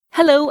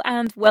Hello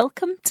and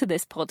welcome to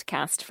this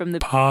podcast from the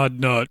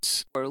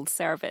Podnuts World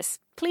Service.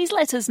 Please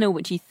let us know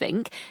what you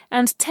think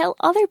and tell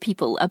other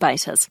people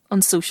about us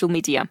on social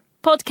media.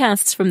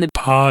 Podcasts from the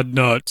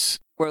Podnuts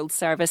World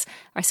Service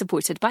are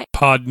supported by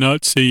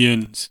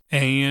Podnutsians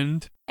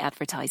and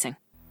advertising.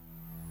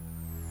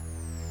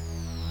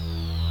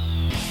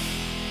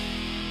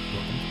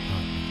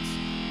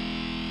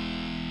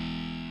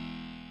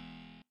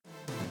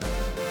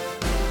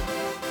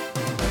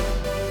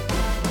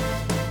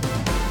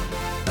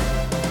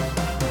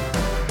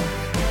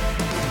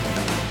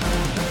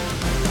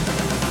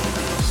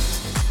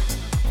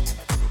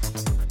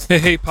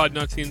 Hey,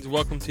 Podnutsians,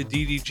 welcome to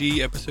DDG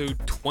episode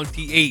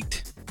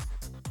 28.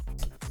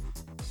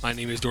 My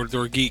name is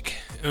Door Geek,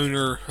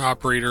 owner,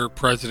 operator,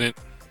 president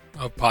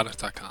of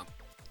Podnuts.com.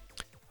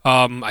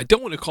 I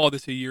don't want to call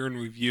this a year in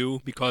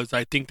review because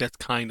I think that's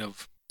kind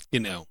of,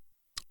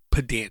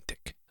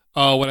 pedantic.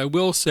 What I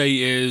will say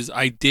is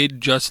I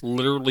did just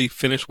literally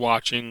finish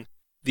watching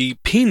the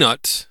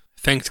Peanuts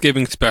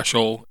Thanksgiving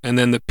special and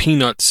then the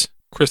Peanuts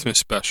Christmas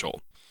special.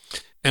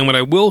 And what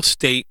I will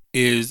state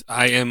is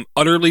I am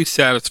utterly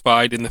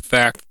satisfied in the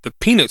fact that the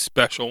Peanuts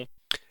special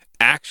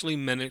actually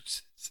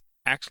mentions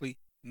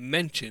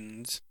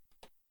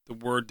the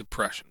word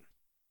depression.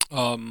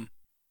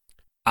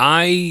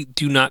 I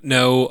do not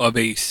know of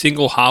a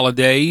single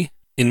holiday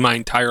in my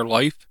entire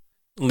life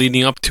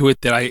leading up to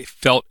it that I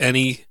felt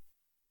any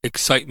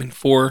excitement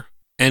for,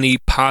 any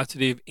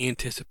positive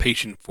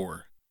anticipation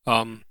for.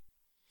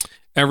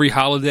 Every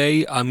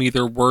holiday, I'm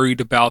either worried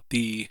about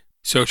the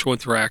social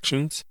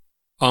interactions,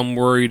 I'm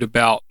worried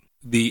about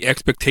the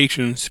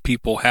expectations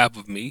people have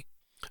of me.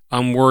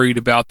 I'm worried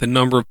about the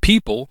number of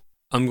people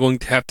I'm going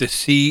to have to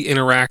see,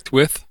 interact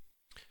with,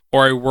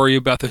 or I worry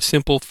about the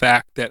simple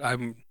fact that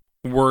I'm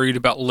worried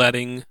about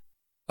letting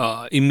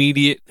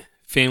immediate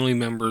family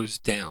members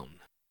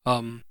down.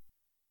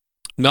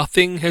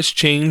 Nothing has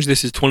changed.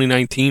 This is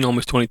 2019,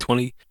 almost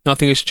 2020.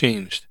 Nothing has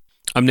changed.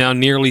 I'm now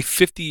nearly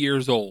 50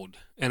 years old,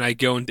 and I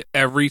go into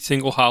every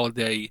single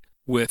holiday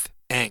with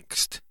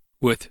angst,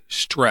 with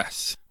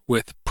stress,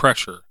 with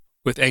pressure,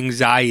 with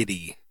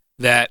anxiety,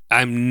 that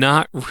I'm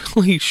not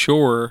really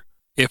sure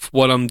if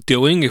what I'm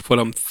doing, if what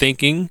I'm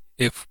thinking,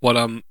 if what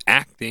I'm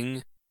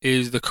acting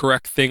is the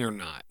correct thing or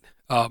not.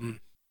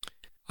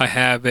 I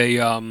have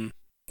a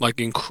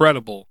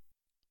incredible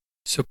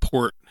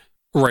support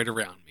right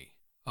around me.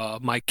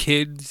 My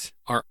kids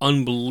are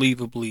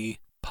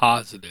unbelievably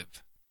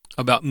positive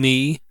about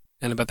me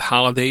and about the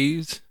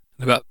holidays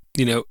and about,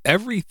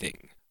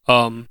 everything.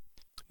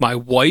 My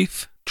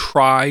wife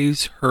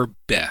tries her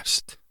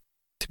best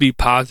to be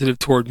positive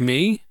toward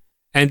me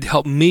and to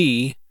help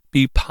me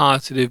be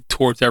positive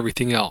towards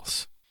everything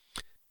else.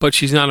 But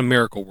she's not a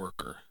miracle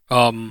worker.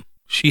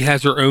 She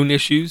has her own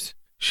issues.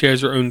 She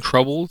has her own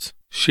troubles.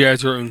 She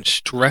has her own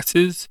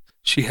stresses.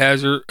 She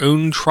has her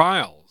own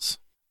trials.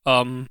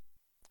 So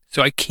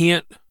I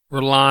can't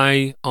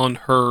rely on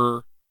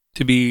her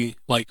to be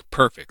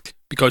perfect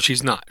because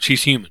she's not.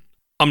 She's human.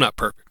 I'm not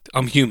perfect.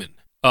 I'm human.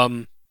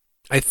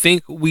 I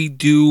think we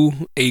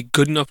do a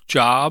good enough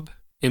job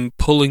in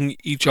pulling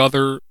each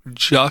other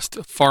just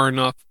far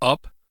enough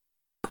up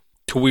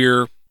to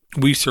where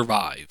we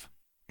survive.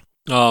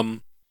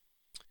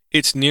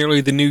 It's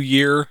nearly the new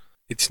year.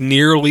 It's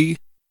nearly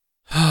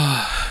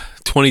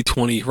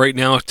 2020. Right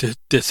now it's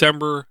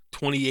December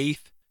 28th,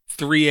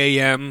 3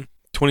 a.m.,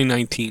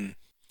 2019.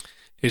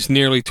 It's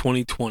nearly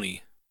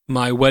 2020.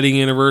 My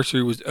wedding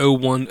anniversary was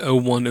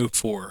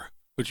 01/01/04,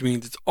 which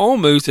means it's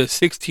almost a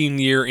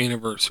 16-year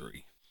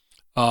anniversary.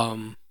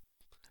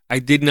 I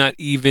did not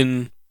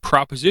even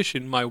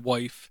proposition my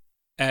wife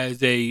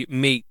as a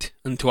mate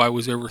until I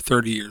was over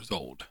 30 years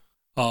old.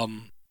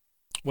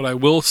 What I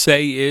will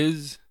say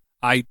is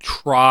I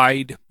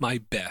tried my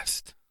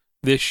best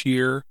this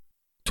year,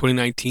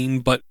 2019,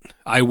 but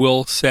I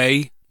will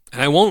say,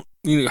 and I won't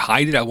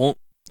hide it, I won't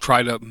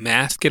try to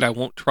mask it, I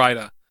won't try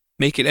to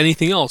make it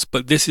anything else,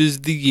 but this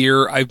is the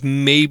year I've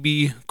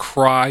maybe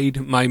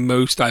cried my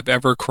most I've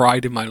ever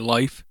cried in my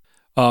life.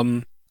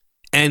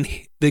 And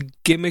the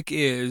gimmick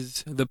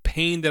is the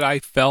pain that I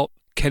felt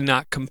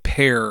cannot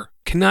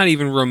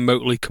even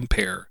remotely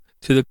compare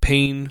to the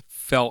pain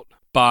felt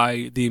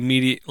by the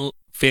immediate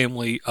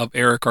family of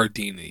Eric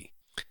Ardini.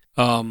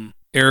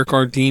 Eric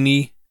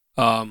Ardini,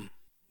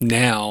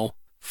 now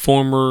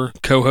former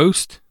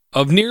co-host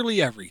of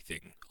nearly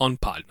everything on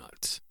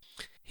Podnuts.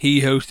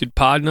 He hosted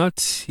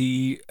Podnuts.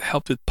 He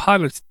helped with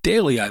Podnuts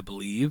Daily, I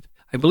believe.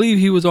 I believe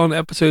he was on an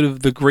episode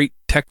of The Great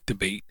Tech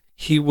Debate.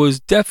 He was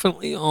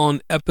definitely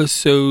on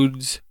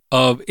episodes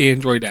of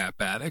Android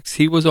App Addicts.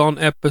 He was on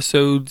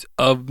episodes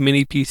of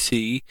Mini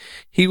PC.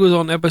 He was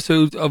on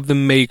episodes of The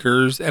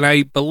Makers. And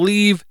I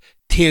believe,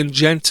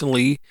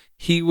 tangentially,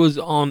 he was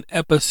on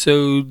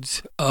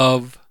episodes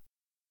of...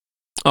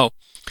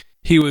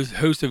 he was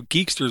host of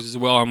Geeksters as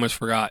well, I almost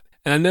forgot.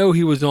 And I know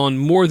he was on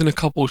more than a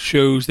couple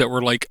shows that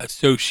were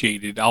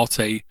associated, I'll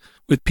say,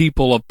 with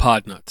people of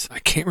Podnuts. I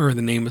can't remember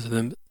the names of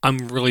them.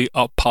 I'm really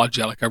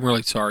apologetic. I'm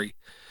really sorry.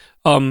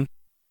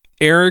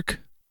 Eric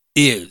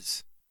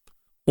is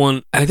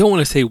one, I don't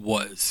want to say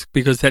was,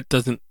 because that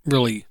doesn't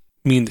really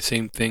mean the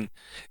same thing.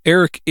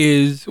 Eric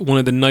is one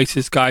of the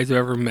nicest guys I've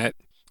ever met.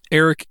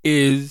 Eric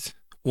is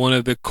one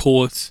of the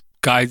coolest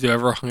guys I've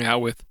ever hung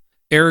out with.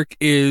 Eric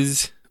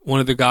is one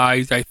of the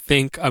guys I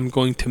think I'm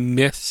going to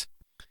miss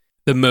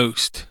the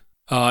most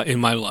in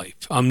my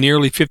life. I'm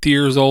nearly 50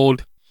 years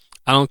old.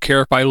 I don't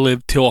care if I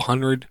live till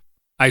 100.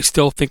 I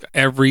still think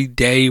every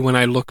day when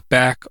I look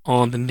back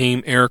on the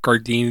name Eric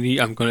Ardini,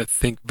 I'm going to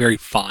think very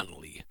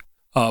fondly.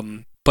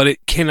 But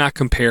it cannot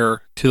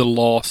compare to the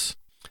loss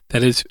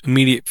that his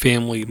immediate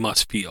family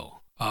must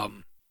feel.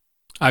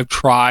 I've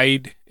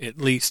tried at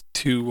least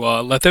to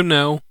let them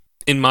know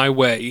in my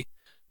way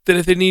that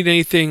if they need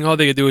anything, all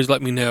they can do is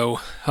let me know.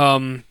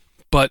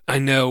 But I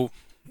know,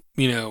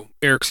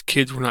 Eric's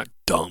kids were not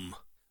dumb.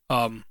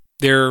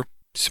 They're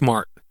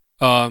smart.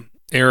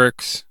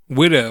 Eric's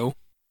widow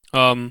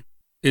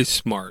is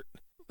smart.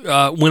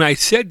 When I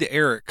said to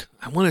Eric,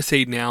 I want to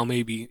say now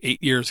maybe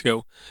 8 years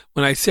ago,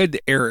 when I said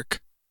to Eric,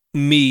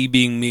 me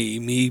being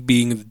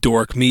the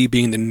dork, me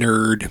being the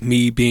nerd,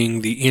 me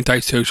being the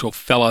antisocial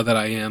fella that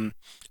I am,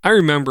 I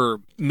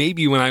remember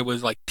maybe when I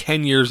was like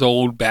 10 years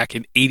old back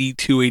in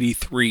 82,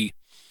 83,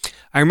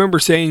 I remember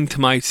saying to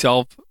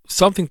myself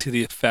something to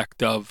the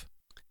effect of,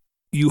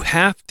 you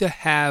have to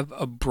have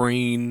a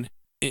brain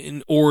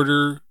in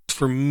order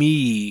for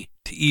me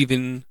to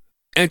even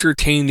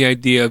entertain the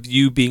idea of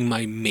you being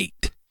my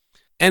mate.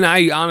 And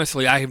I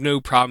have no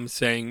problem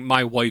saying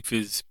my wife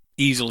is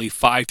easily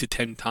 5 to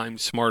 10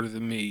 times smarter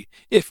than me,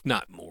 if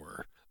not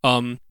more.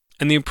 And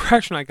the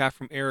impression I got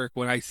from Eric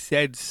when I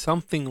said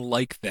something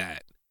like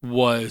that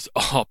was,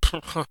 oh,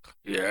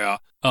 yeah.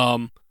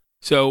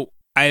 So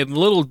I have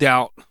little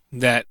doubt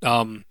that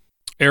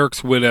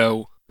Eric's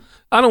widow,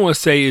 I don't want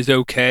to say is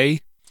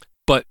okay,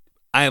 but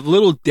I have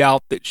little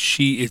doubt that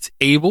she is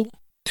able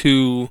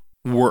to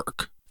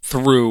work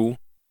through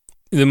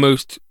the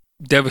most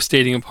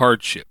devastating of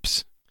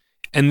hardships.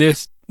 And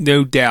this,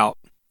 no doubt,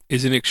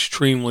 is an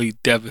extremely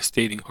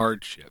devastating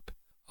hardship.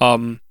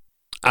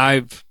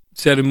 I've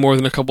said more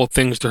than a couple of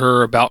things to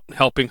her about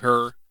helping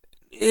her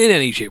in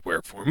any shape, way,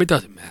 or form. It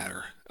doesn't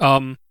matter.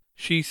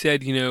 She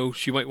said,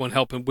 she might want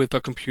help with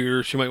a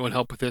computer. She might want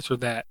help with this or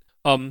that.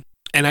 And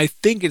I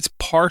think it's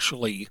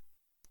partially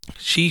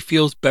she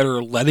feels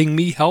better letting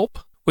me help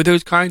with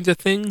those kinds of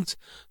things,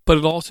 but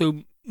it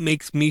also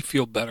makes me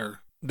feel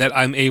better that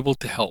I'm able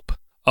to help.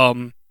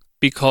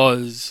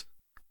 Because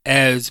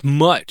as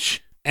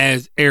much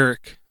as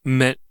Eric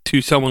meant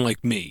to someone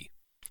like me,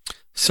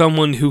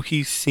 someone who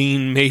he's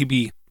seen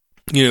maybe,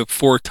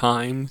 4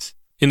 times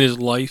in his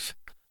life,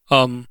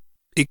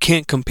 it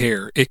can't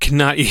compare. It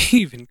cannot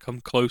even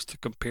come close to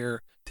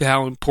compare to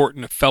how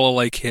important a fellow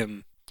like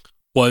him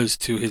was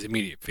to his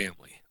immediate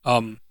family.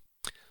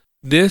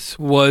 This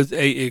was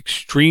a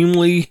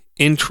extremely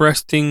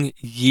interesting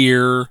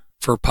year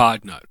for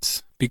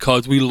Podnuts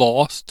because we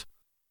lost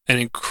an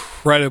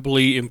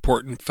incredibly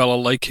important fellow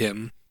like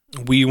him.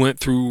 We went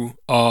through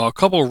a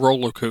couple of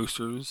roller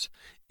coasters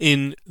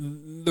in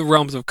the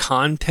realms of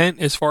content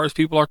as far as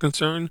people are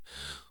concerned.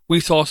 We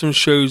saw some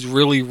shows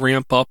really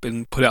ramp up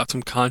and put out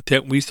some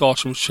content. We saw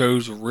some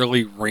shows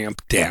really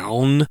ramp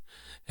down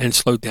and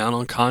slow down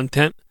on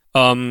content.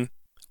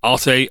 I'll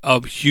say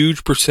a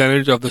huge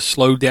percentage of the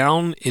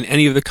slowdown in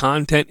any of the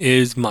content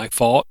is my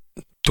fault.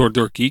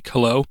 Dork Geek,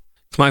 hello.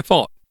 It's my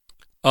fault.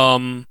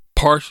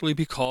 Partially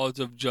because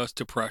of just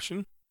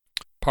depression.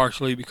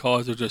 Partially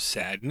because of just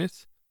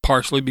sadness.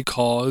 Partially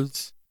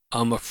because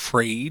I'm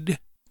afraid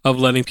of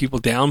letting people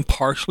down.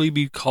 Partially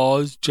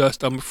because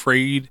just I'm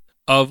afraid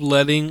of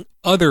letting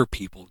other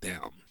people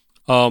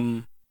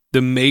down.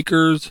 The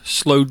makers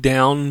slowed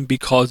down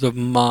because of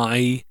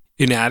my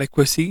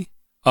inadequacy.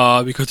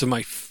 Because of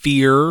my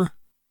fear,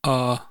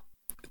 to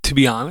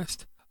be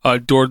honest.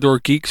 Door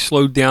Geek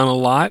slowed down a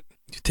lot.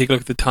 If you take a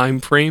look at the time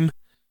frame,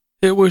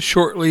 it was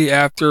shortly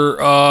after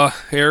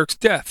Eric's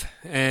death.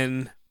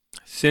 And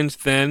since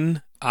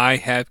then, I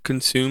have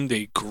consumed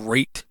a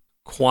great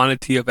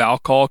quantity of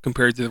alcohol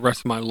compared to the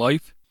rest of my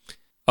life.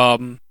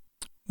 When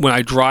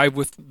I drive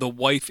with the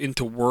wife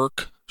into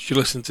work, she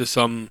listens to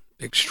some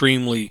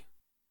extremely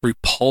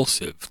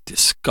repulsive,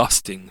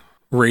 disgusting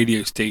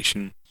radio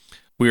station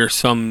where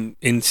some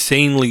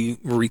insanely,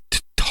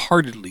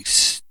 retardedly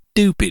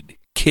stupid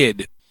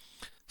kid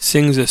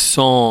sings a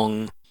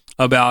song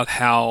about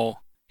how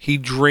he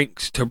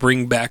drinks to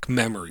bring back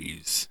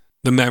memories.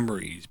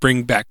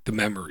 Bring back the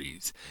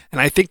memories. And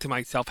I think to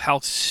myself how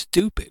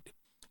stupid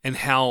and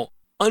how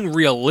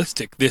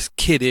unrealistic this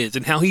kid is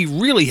and how he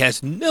really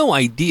has no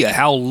idea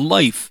how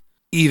life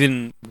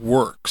even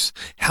works.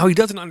 How he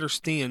doesn't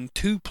understand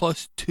 2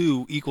 +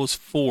 2 =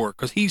 4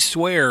 because he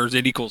swears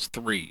it equals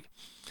 3.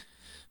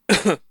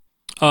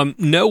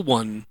 No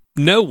one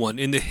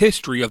in the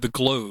history of the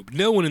globe,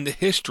 no one in the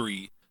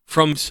history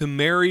from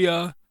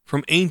Sumeria,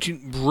 from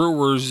ancient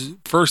brewers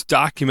first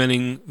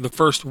documenting the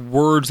first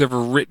words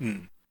ever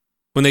written,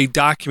 when they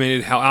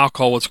documented how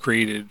alcohol was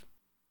created,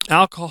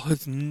 alcohol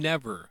has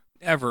never,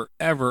 ever,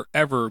 ever,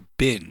 ever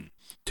been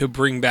to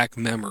bring back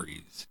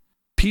memories.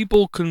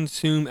 People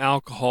consume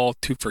alcohol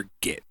to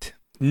forget,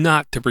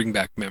 not to bring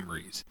back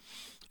memories.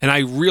 And I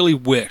really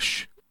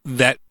wish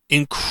that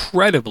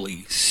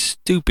incredibly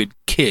stupid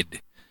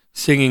kid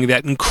singing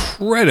that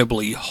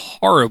incredibly,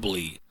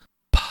 horribly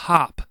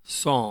pop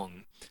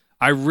song,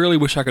 I really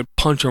wish I could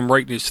punch him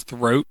right in his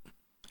throat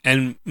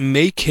and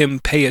make him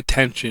pay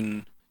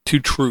attention to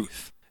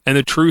truth. And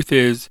the truth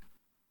is,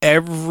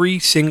 every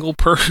single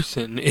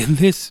person in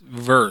this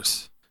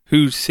verse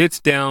who sits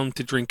down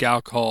to drink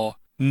alcohol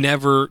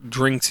never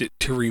drinks it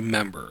to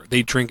remember.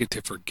 They drink it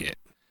to forget.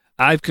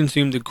 I've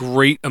consumed a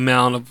great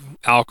amount of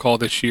alcohol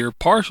this year,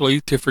 partially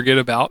to forget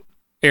about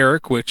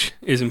Eric, which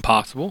is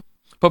impossible,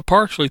 but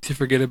partially to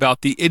forget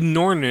about the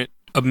inordinate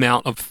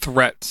amount of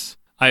threats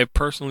I have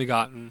personally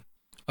gotten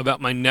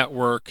about my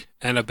network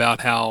and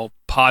about how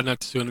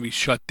Podnuts is going to be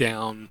shut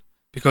down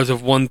because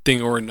of one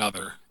thing or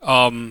another.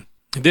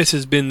 This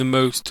has been the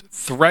most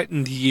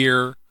threatened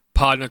year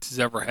Podnuts has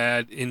ever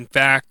had. In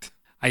fact,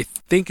 I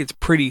think it's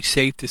pretty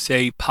safe to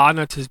say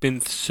Podnuts has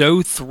been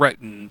so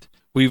threatened,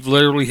 we've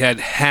literally had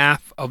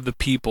half of the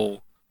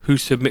people who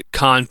submit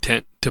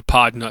content to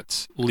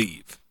Podnuts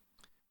leave.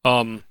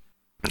 I'm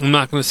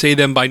not going to say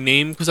them by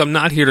name because I'm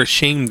not here to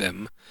shame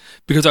them,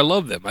 because I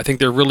love them. I think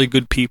they're really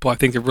good people. I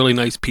think they're really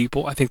nice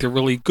people. I think they're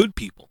really good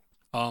people.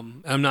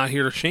 I'm not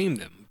here to shame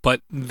them, but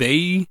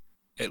they,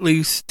 at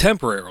least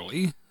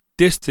temporarily,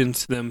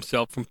 distanced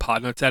themselves from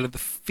Podnuts out of the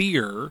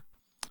fear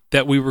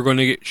that we were going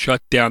to get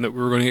shut down, that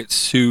we were going to get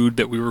sued,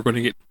 that we were going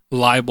to get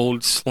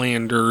libeled,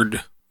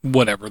 slandered,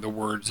 whatever the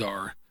words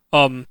are.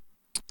 And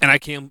I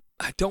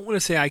don't want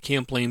to say I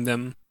can't blame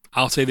them.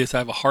 I'll say this, I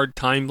have a hard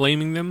time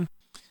blaming them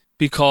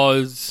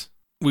because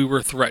we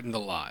were threatened a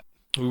lot.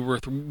 We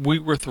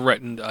were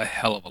threatened a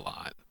hell of a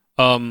lot.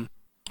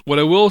 What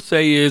I will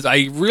say is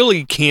I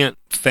really can't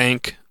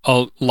thank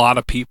a lot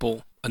of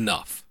people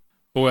enough.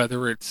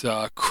 Whether it's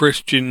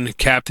Christian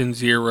Captain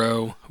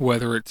Zero,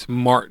 whether it's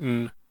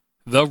Martin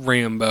the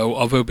Rambo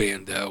of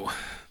Obando,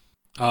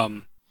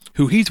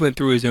 who he's went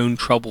through his own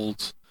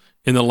troubles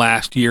in the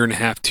last year and a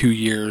half, 2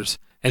 years.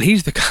 And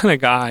he's the kind of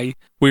guy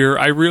where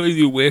I really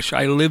do wish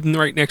I lived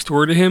right next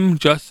door to him,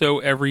 just so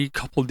every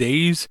couple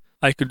days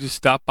I could just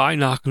stop by,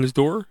 knock on his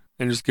door,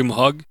 and just give him a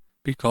hug,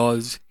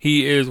 because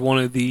he is one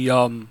of the,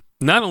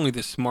 not only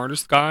the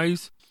smartest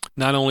guys,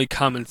 not only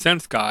common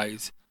sense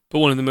guys, but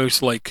one of the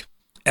most,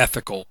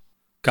 ethical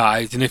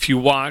guys. And if you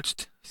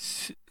watched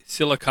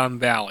Silicon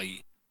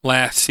Valley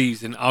last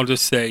season, I'll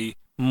just say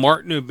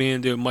Martin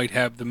Obando might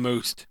have the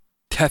most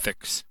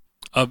ethics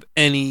of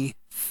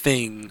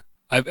anything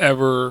I've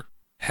ever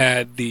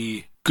had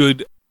the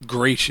good,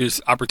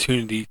 gracious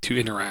opportunity to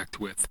interact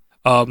with.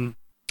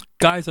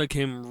 Guys like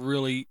him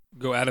really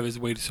go out of his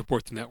way to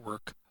support the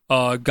network.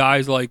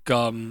 Guys like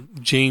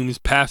James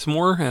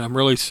Passmore, and I'm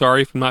really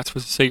sorry if I'm not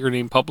supposed to say your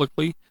name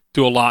publicly,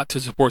 do a lot to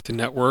support the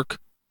network.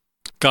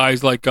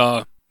 Guys like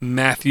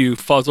Matthew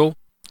Fuzzle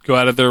go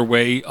out of their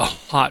way a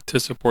lot to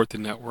support the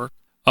network.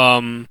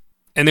 And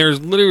there's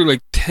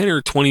literally 10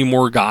 or 20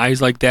 more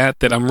guys like that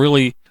I'm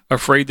really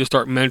afraid to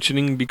start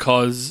mentioning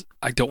because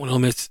I don't want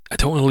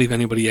to leave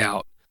anybody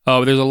out.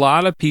 There's a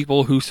lot of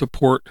people who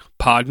support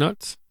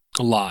Podnuts.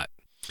 A lot.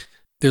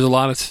 There's a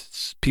lot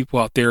of people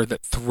out there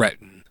that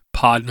threaten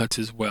Podnuts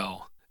as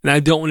well. And I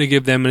don't want to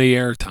give them any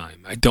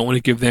airtime. I don't want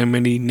to give them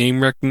any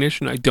name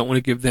recognition. I don't want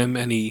to give them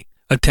any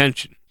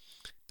attention.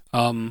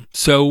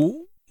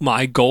 So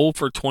my goal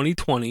for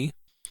 2020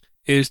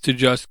 is to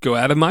just go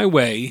out of my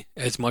way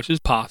as much as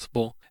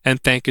possible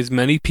and thank as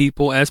many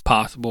people as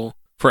possible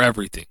for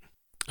everything.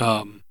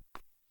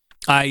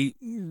 I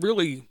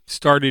really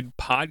started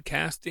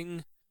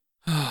podcasting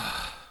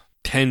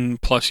 10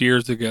 plus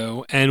years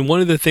ago, and one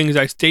of the things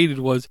I stated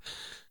was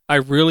I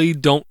really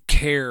don't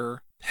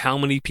care how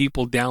many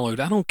people download.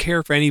 I don't care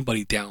if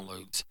anybody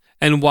downloads.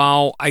 And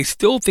while I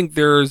still think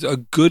there's a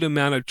good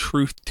amount of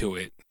truth to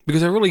it,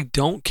 because I really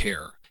don't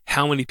care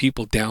how many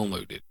people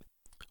download it,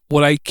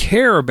 what I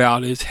care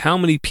about is how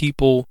many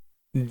people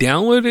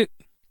download it,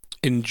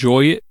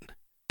 enjoy it,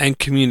 and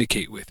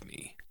communicate with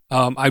me.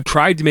 I've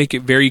tried to make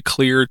it very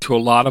clear to a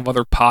lot of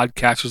other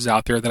podcasters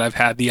out there that I've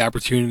had the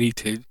opportunity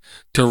to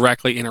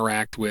directly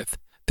interact with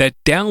that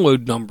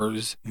download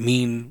numbers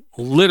mean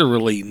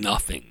literally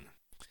nothing.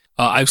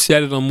 I've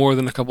said it on more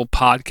than a couple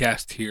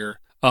podcasts here.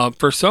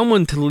 For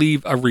someone to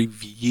leave a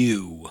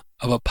review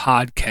of a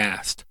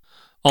podcast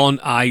on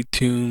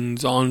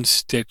iTunes, on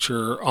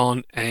Stitcher,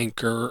 on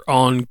Anchor,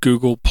 on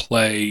Google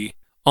Play,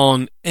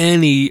 on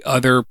any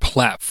other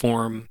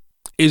platform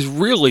is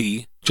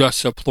really just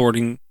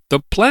supporting the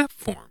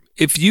platform.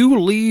 If you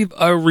leave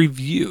a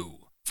review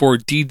for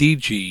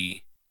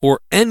DDG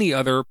or any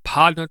other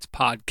Podnuts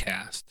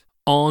podcast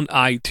on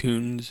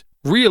iTunes,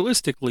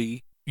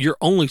 realistically, you're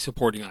only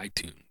supporting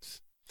iTunes.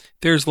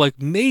 There's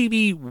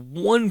maybe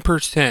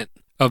 1%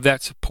 of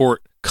that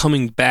support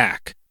coming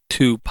back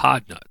to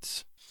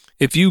Podnuts.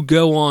 If you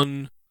go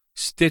on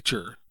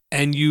Stitcher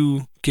and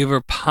you give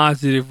a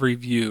positive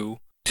review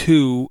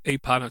to a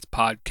Podnuts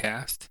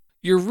podcast,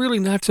 you're really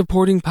not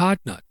supporting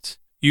Podnuts.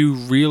 You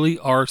really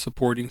are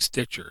supporting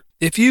Stitcher.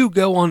 If you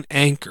go on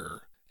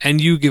Anchor and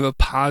you give a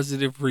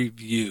positive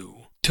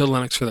review to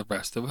Linux for the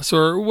Rest of Us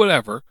or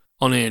whatever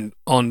on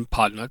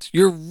Podnuts,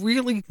 you're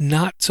really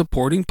not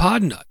supporting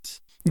Podnuts.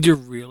 You're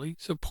really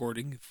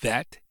supporting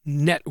that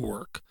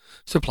network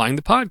supplying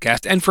the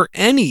podcast. And for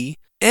any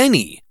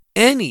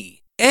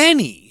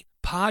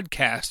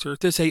podcaster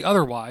to say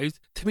otherwise,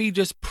 to me,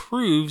 just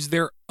proves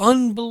their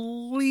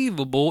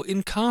unbelievable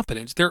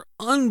incompetence, their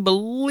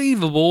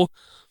unbelievable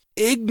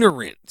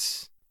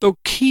ignorance. The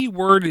key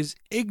word is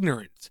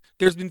ignorance.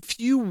 There's been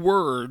few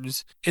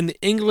words in the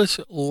English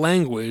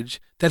language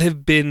that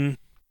have been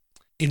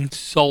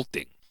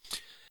insulting.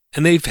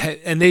 And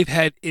they've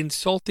had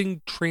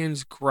insulting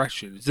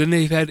transgressions, and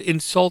they've had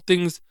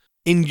insulting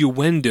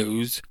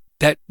innuendos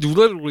that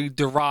literally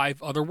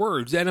derive other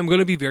words. And I'm going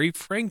to be very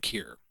frank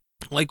here.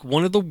 Like,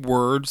 one of the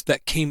words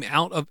that came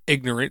out of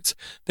ignorance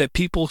that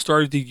people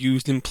started to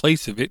use in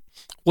place of it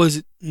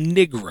was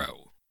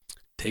Negro.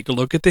 Take a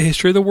look at the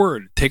history of the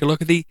word. Take a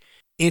look at the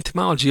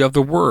etymology of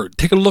the word.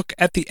 Take a look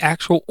at the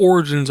actual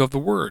origins of the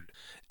word.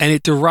 And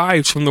it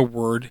derives from the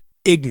word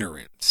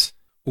ignorance.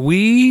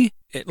 We,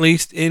 at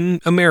least in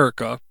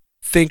America,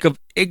 think of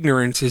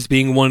ignorance as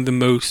being one of the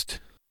most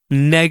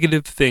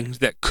negative things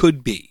that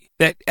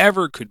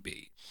ever could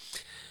be.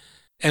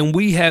 And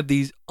we have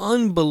these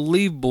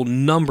unbelievable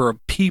number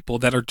of people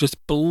that are just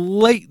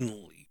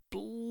blatantly,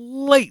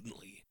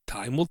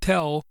 time will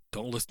tell,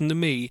 don't listen to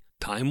me,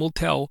 time will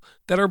tell,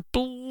 that are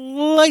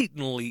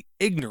blatantly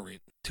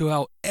ignorant to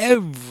how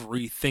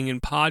everything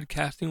in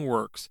podcasting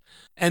works.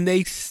 And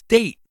they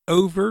state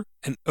over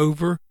and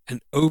over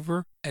and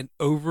over and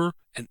over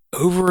and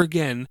over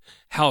again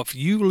how if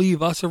you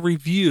leave us a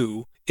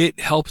review,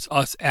 it helps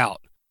us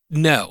out.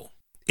 No,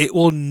 it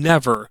will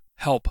never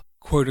help,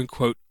 quote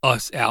unquote,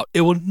 us out.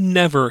 It will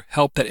never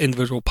help that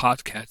individual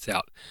podcast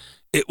out.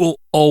 It will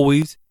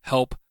always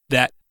help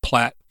that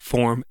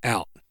platform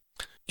out.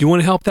 You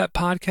want to help that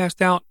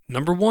podcast out?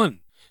 Number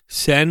one,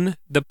 send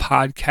the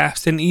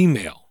podcast an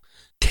email.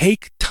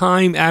 Take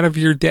time out of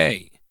your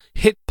day.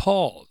 Hit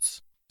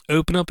pause.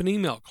 Open up an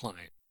email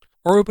client.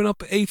 Or open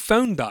up a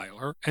phone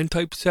dialer and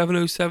type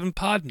 707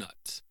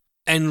 Podnuts.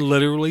 And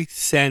literally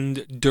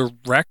send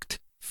direct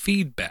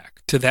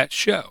feedback to that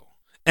show.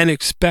 And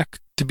expect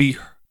to be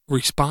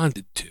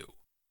responded to.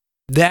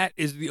 That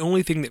is the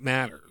only thing that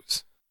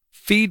matters.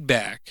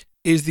 Feedback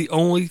is the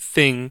only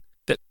thing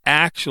that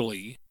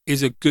actually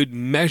is a good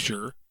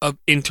measure of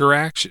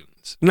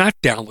interactions, not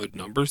download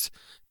numbers.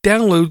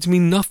 Downloads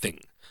mean nothing.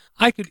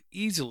 I could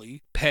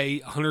easily pay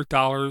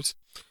 $100,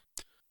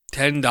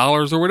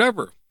 $10 or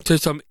whatever to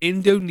some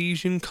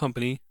Indonesian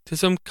company, to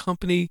some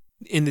company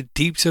in the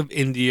deeps of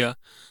India,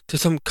 to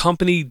some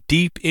company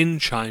deep in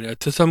China,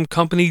 to some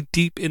company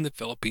deep in the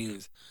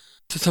Philippines,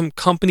 to some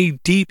company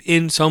deep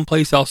in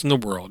someplace else in the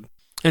world,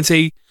 and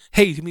say,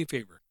 hey, do me a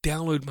favor,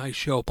 download my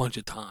show a bunch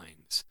of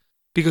times.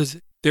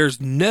 Because there's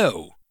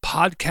no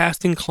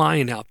podcasting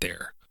client out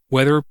there,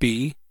 whether it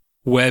be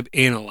Web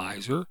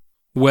Analyzer,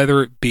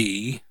 whether it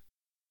be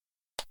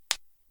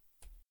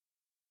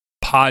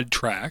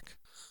PodTrack,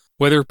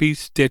 whether it be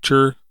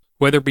Stitcher,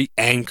 whether it be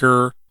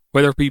Anchor,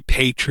 whether it be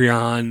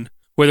Patreon,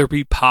 whether it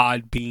be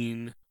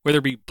Podbean, whether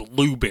it be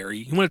Blueberry.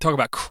 You want to talk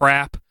about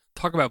crap?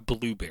 Talk about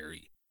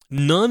Blueberry.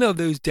 None of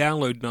those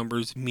download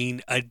numbers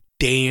mean a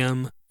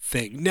damn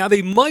thing. Now,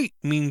 they might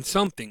mean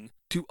something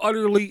to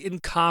utterly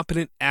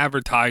incompetent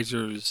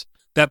advertisers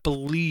that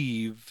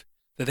believe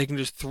that they can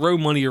just throw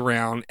money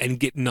around and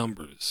get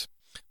numbers.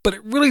 But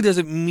it really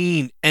doesn't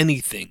mean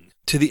anything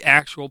to the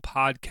actual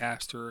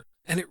podcaster,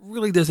 and it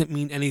really doesn't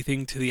mean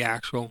anything to the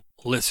actual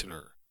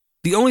listener.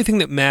 The only thing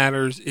that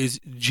matters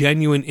is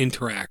genuine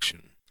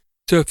interaction.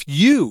 So if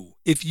you,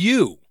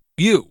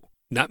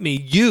 not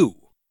me, you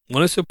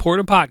want to support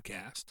a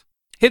podcast,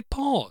 hit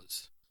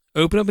pause,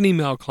 open up an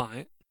email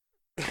client,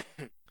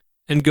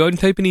 and go ahead and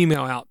type an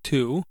email out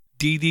to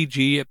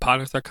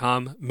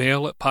ddg@podnuts.com,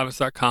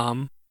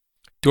 mail@podnuts.com,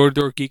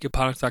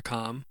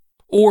 doorgeek@podnuts.com,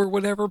 or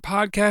whatever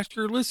podcast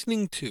you're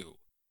listening to.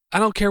 I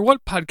don't care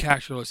what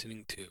podcast you're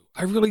listening to.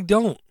 I really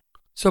don't.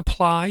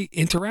 Supply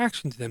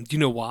interaction to them. Do you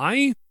know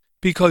why?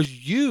 Because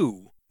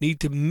you need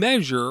to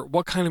measure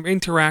what kind of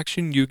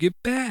interaction you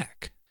get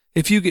back.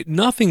 If you get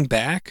nothing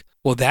back,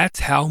 well,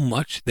 that's how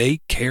much they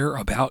care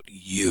about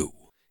you.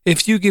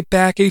 If you get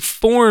back a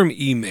form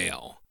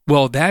email,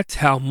 well, that's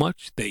how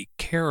much they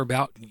care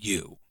about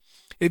you.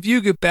 If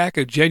you get back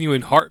a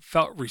genuine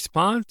heartfelt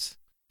response,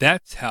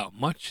 that's how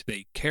much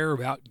they care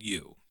about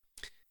you.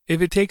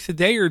 If it takes a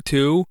day or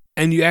two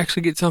and you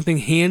actually get something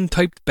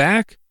hand-typed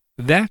back,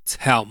 that's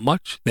how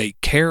much they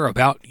care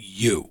about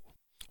you.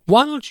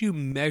 Why don't you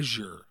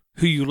measure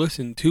who you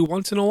listen to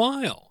once in a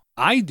while?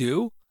 I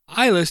do.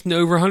 I listen to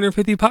over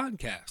 150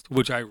 podcasts,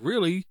 which I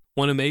really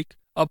want to make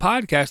a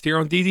podcast here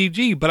on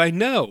DDG, but I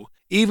know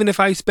even if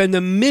I spend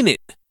a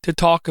minute to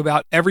talk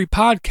about every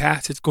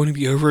podcast, it's going to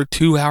be over a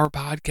 2-hour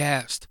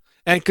podcast.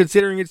 And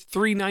considering it's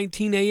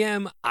 3:19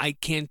 a.m., I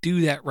can't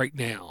do that right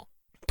now.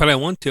 But I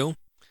want to,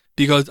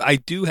 because I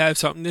do have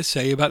something to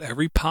say about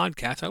every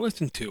podcast I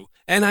listen to.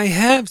 And I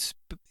have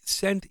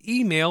sent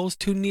emails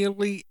to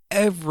nearly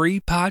every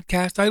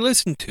podcast I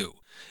listen to.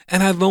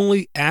 And I've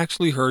only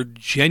actually heard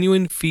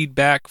genuine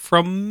feedback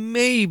from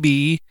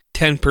maybe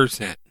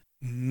 10%.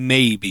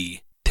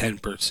 Maybe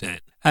 10%.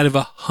 Out of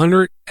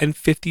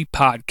 150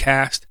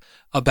 podcasts,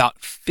 about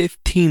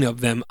 15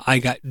 of them I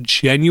got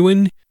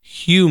genuine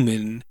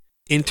human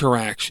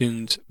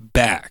interactions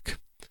back.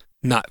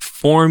 Not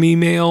form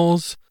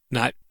emails,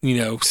 not,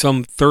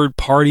 some third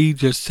party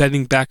just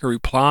sending back a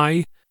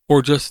reply,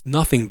 or just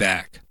nothing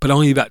back. But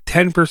only about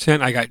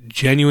 10% I got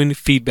genuine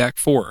feedback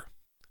for.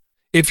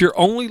 If you're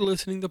only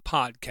listening to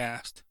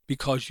podcasts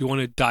because you want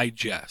to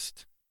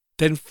digest,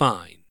 then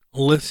fine.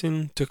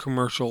 Listen to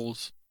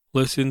commercials,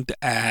 listen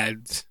to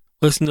ads,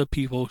 listen to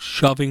people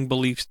shoving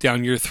beliefs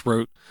down your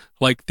throat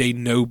like they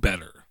know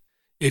better.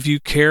 If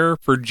you care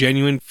for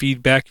genuine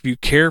feedback, if you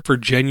care for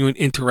genuine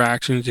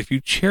interactions, if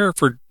you care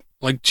for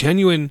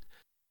genuine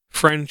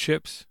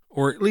friendships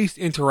or at least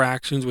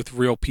interactions with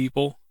real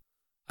people,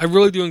 I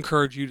really do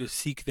encourage you to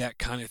seek that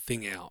kind of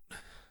thing out.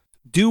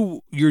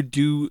 Do your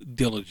due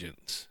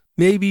diligence.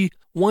 Maybe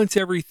once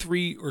every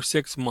 3 or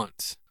 6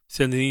 months,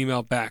 send an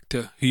email back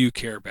to who you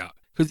care about.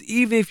 Because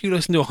even if you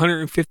listen to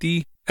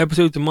 150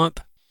 episodes a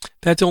month,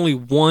 that's only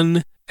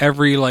one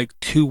every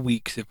 2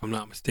 weeks, if I'm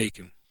not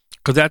mistaken.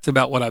 Because that's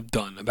about what I've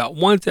done. About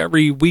once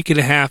every week and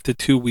a half to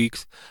 2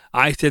 weeks,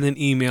 I send an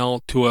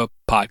email to a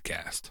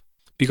podcast.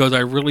 Because I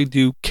really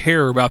do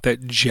care about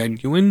that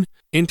genuine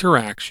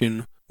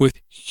interaction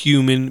with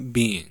human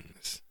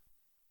beings.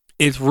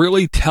 It's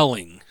really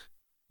telling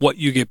what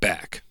you get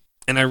back.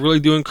 And I really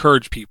do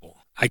encourage people.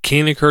 I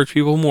can't encourage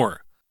people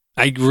more.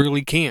 I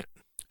really can't.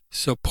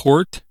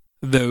 Support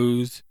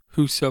those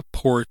who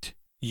support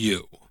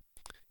you.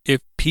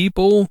 If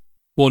people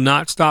will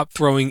not stop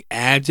throwing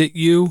ads at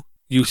you,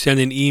 you send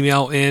an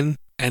email in,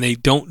 and they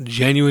don't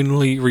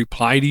genuinely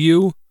reply to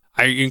you,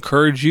 I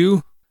encourage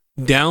you,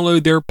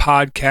 download their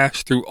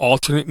podcast through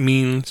alternate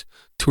means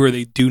to where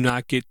they do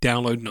not get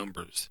download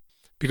numbers.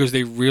 Because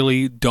they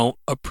really don't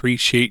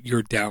appreciate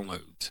your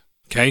downloads.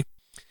 Okay?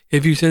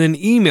 If you send an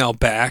email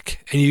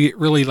back and you get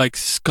really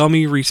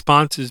scummy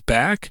responses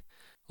back,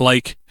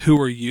 like,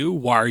 who are you?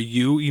 Why are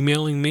you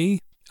emailing me?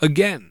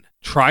 Again,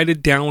 try to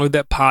download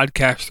that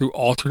podcast through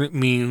alternate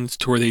means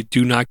to where they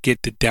do not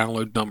get the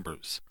download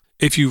numbers.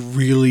 If you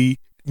really,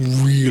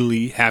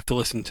 really have to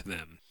listen to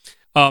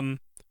them.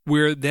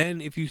 Where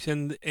then if you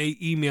send an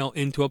email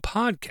into a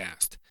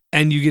podcast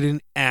and you get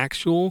an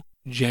actual,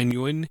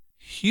 genuine,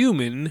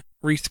 human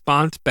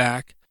response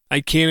back,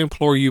 I can't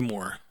implore you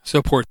more.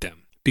 Support them.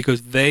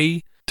 Because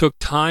they took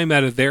time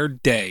out of their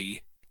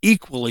day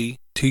equally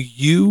to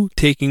you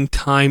taking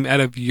time out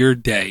of your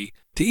day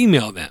to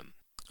email them.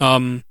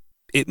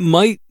 It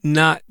might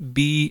not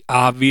be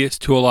obvious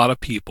to a lot of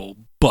people,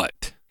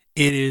 but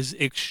it is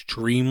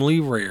extremely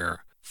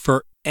rare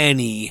for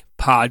any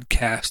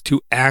podcast to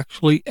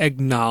actually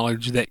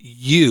acknowledge that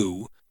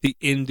you, the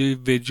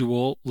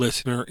individual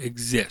listener,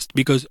 exist.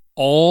 Because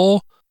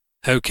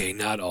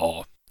not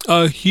all,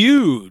 a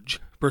huge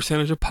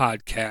percentage of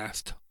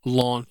podcasts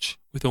launch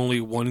with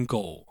only one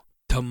goal: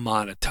 to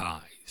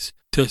monetize,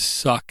 to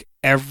suck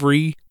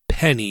every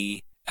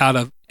penny out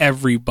of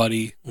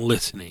everybody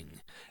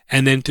listening,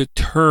 and then to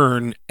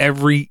turn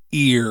every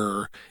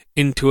ear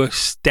into a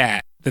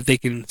stat that they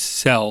can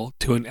sell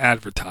to an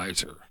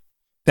advertiser.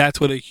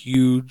 That's what a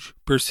huge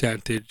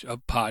percentage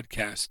of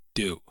podcasts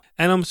do.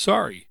 And I'm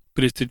sorry,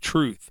 but it's the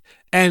truth.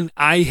 And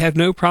I have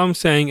no problem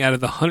saying out of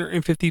the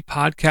 150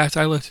 podcasts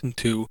I listen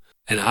to,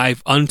 and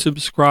I've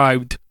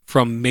unsubscribed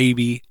from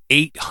maybe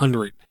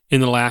 800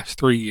 in the last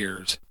 3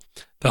 years.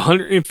 The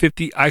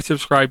 150 I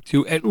subscribe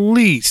to, at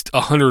least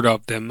 100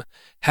 of them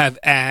have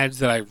ads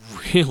that I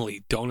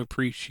really don't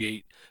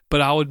appreciate.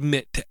 But I'll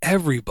admit to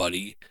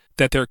everybody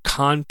that their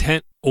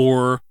content,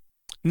 or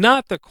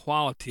not the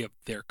quality of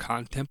their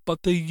content,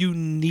 but the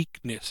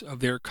uniqueness of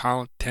their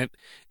content,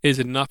 is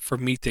enough for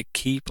me to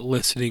keep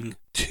listening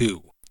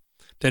to.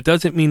 That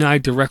doesn't mean I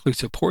directly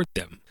support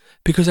them,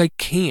 because I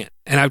can't.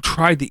 And I've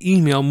tried to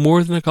email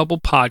more than a couple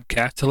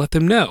podcasts to let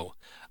them know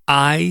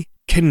I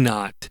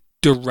cannot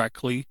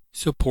directly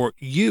support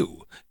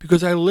you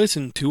because I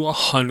listen to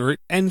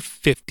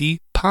 150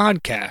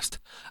 podcasts.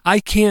 I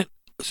can't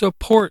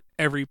support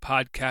every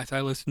podcast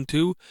I listen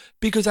to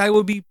because I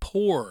would be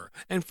poor.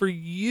 And for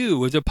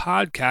you as a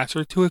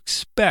podcaster to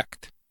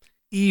expect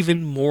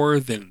even more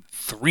than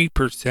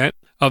 3%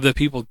 of the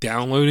people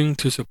downloading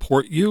to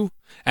support you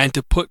and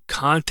to put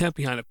content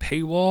behind a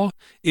paywall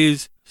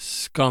is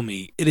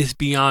scummy. It is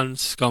beyond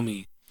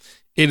scummy.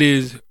 It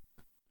is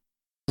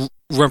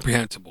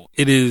reprehensible.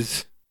 It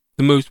is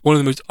one of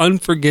the most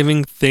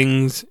unforgiving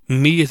things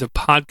me as a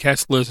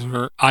podcast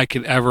listener I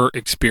could ever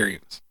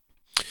experience.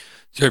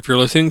 So if you're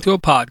listening to a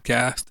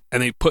podcast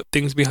and they put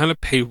things behind a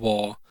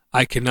paywall,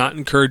 I cannot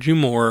encourage you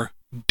more.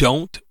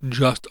 Don't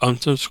just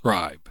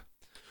unsubscribe.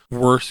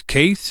 Worst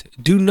case,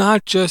 do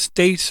not just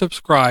stay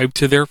subscribed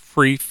to their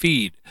free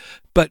feed,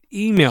 but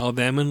email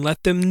them and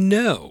let them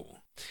know.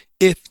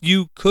 If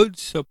you could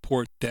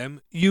support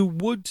them, you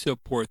would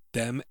support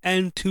them,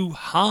 and to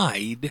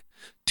hide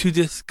to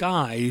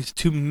disguise,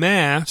 to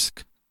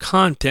mask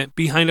content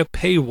behind a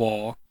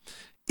paywall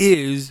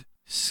is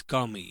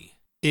scummy.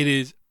 It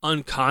is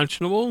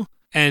unconscionable,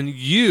 and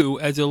you,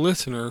 as a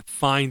listener,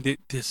 find it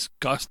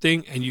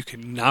disgusting, and you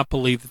cannot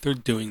believe that they're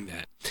doing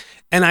that.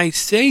 And I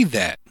say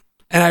that,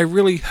 and I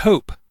really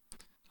hope,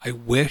 I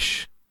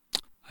wish,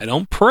 I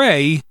don't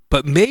pray,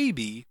 but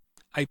maybe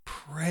I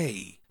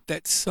pray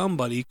that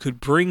somebody could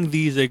bring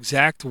these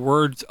exact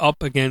words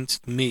up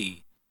against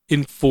me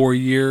in 4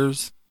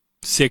 years,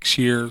 6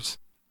 years,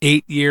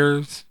 8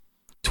 years,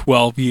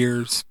 12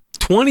 years,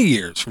 20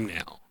 years from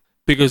now.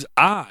 Because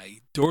I,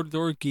 Door to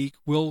Door Geek,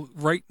 will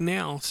right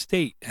now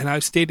state, and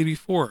I've stated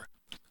before,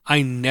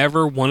 I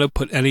never want to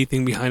put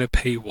anything behind a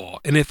paywall.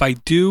 And if I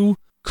do,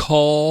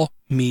 call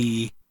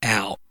me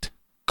out.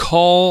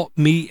 Call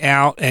me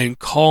out and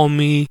call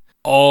me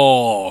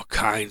all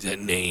kinds of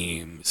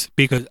names.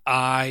 Because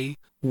I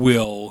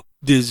will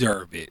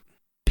deserve it.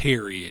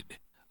 Period.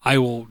 I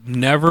will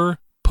never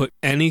put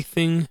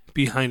anything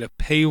behind a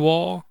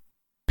paywall.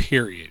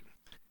 Period.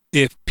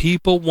 If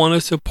people want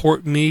to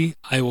support me,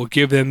 I will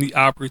give them the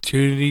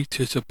opportunity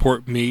to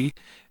support me.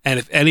 And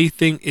if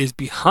anything is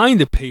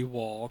behind a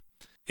paywall,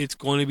 it's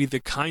going to be the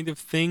kind of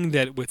thing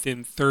that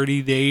within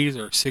 30 days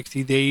or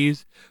 60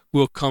 days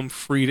will come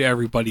free to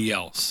everybody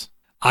else.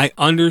 I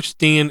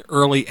understand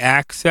early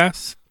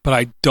access, but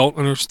I don't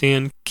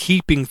understand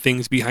keeping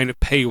things behind a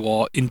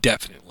paywall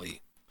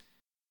indefinitely.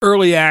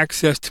 Early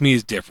access to me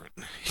is different.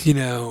 You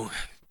know,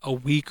 a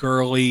week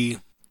early,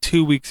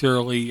 2 weeks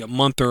early, a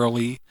month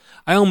early,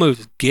 I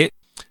almost get,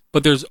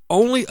 but there's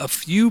only a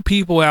few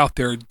people out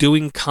there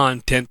doing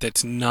content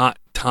that's not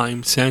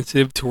time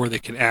sensitive to where they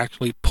can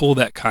actually pull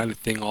that kind of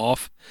thing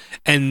off.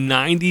 And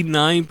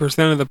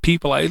 99% of the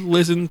people I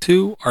listen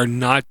to are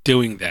not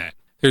doing that.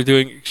 They're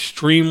doing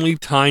extremely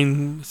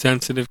time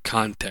sensitive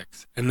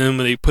context. And then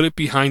when they put it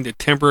behind a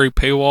temporary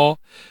paywall,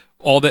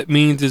 all that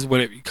means is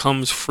when it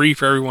becomes free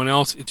for everyone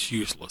else, it's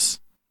useless.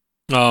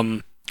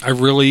 I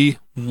really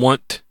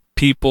want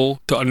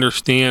people to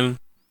understand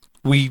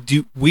we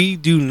do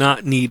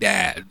not need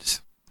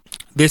ads.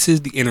 This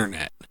is the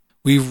internet.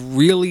 We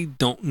really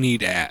don't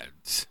need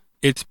ads.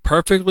 It's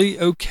perfectly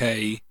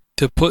okay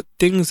to put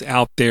things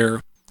out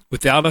there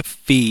without a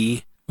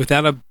fee,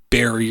 without a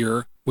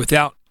barrier,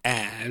 without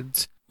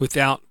ads,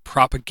 without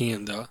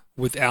propaganda,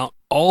 without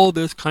all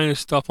this kind of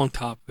stuff on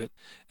top of it,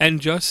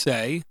 and just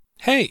say,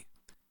 hey,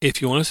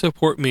 if you want to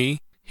support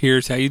me,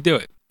 here's how you do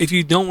it. If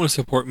you don't want to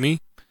support me,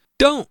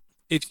 don't.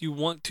 If you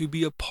want to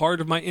be a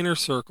part of my inner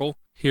circle,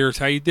 here's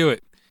how you do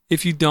it.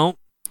 If you don't.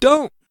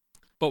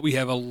 But we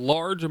have a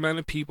large amount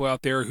of people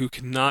out there who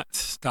cannot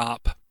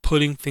stop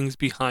putting things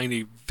behind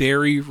a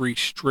very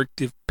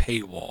restrictive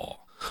paywall.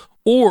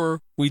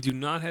 Or we do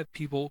not have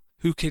people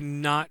who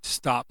cannot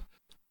stop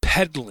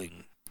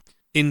peddling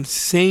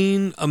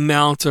insane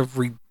amounts of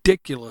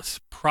ridiculous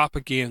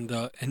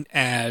propaganda and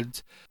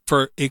ads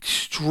for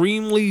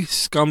extremely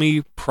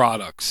scummy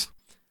products.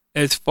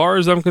 As far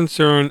as I'm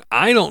concerned,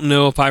 I don't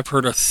know if I've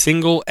heard a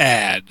single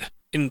ad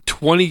in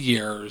 20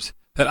 years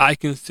that I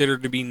consider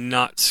to be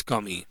not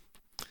scummy.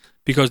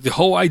 Because the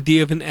whole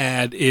idea of an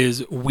ad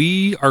is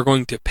we are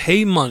going to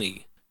pay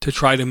money to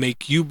try to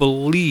make you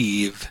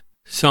believe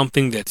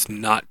something that's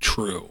not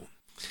true.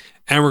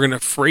 And we're going to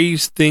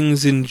phrase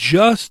things in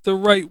just the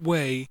right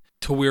way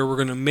to where we're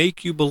going to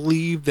make you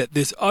believe that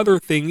this other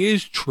thing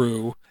is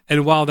true.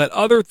 And while that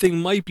other thing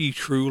might be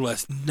true,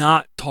 let's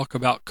not talk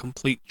about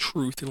complete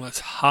truth and let's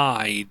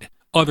hide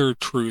other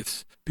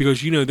truths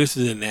because you know this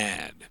is an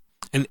ad.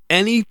 And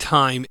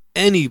anytime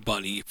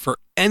anybody for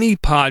any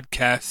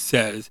podcast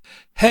says,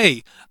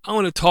 hey, I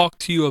want to talk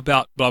to you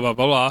about blah, blah,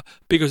 blah, blah,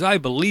 because I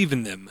believe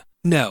in them.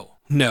 No,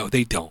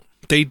 they don't.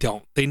 They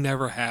don't. They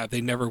never have.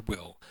 They never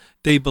will.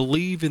 They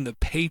believe in the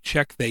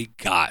paycheck they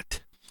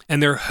got.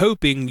 And they're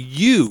hoping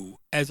you,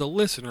 as a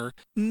listener,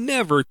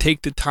 never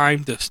take the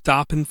time to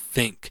stop and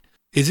think,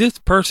 is this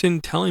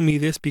person telling me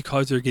this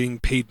because they're getting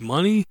paid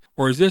money?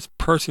 Or is this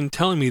person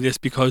telling me this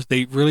because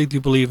they really do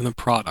believe in the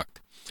product?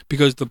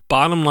 Because the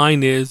bottom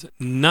line is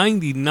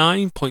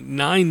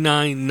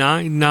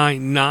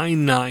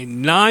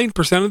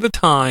 99.9999999% of the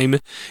time,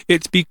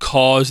 it's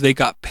because they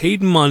got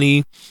paid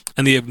money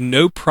and they have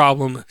no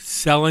problem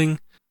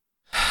selling.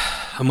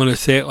 I'm going to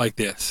say it like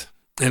this.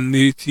 And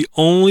it's the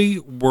only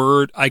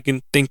word I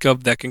can think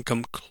of that can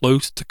come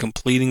close to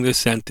completing this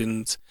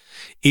sentence,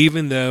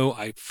 even though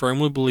I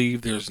firmly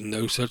believe there's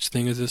no such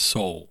thing as a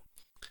soul.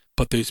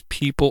 But those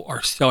people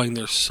are selling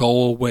their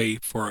soul away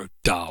for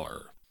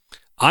 $1.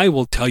 I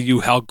will tell you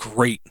how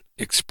great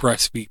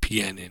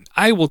ExpressVPN is.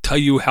 I will tell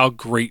you how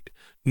great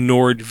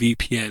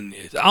NordVPN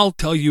is. I'll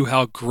tell you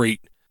how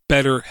great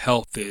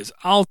BetterHealth is.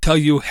 I'll tell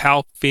you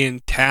how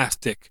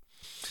fantastic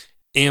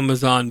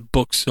Amazon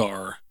books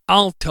are.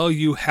 I'll tell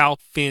you how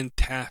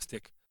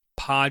fantastic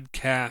Pocket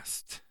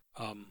Cast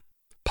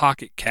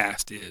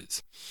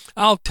is.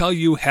 I'll tell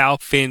you how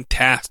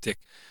fantastic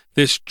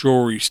this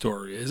jewelry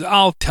store is.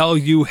 I'll tell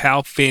you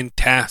how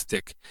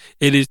fantastic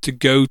it is to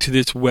go to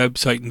this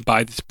website and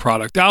buy this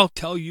product. I'll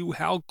tell you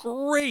how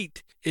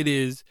great it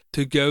is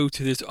to go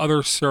to this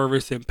other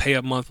service and pay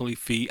a monthly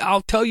fee.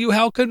 I'll tell you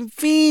how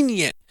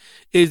convenient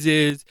it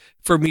is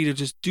for me to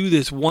just do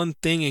this one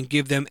thing and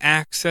give them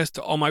access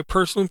to all my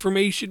personal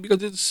information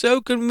because it's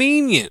so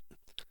convenient.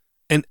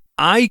 And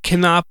I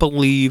cannot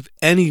believe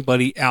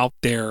anybody out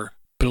there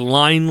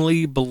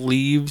blindly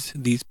believes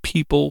these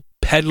people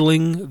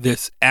peddling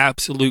this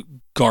absolute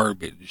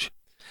garbage.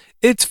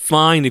 It's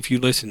fine if you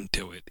listen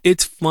to it.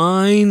 It's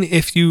fine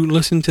if you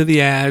listen to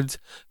the ads,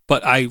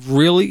 but I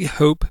really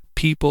hope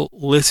people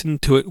listen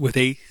to it with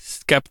a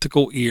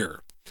skeptical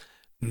ear,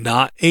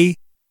 not a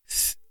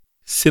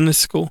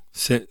cynical.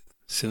 The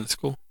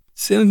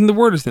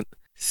word isn't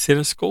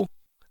cynical.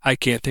 I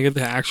can't think of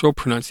the actual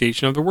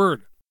pronunciation of the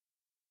word.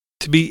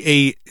 To be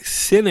a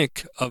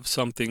cynic of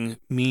something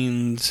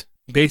means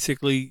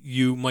basically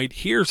you might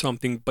hear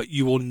something, but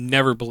you will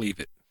never believe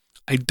it.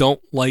 I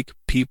don't like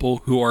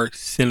people who are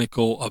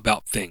cynical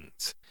about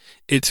things.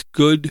 It's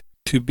good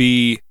to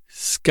be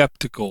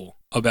skeptical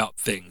about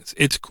things.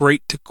 It's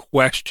great to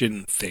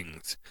question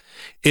things.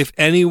 If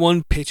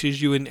anyone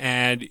pitches you an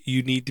ad,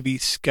 you need to be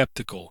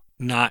skeptical,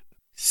 not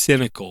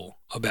cynical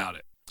about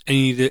it. And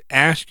you need to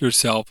ask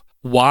yourself,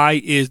 why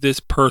is this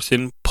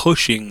person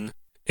pushing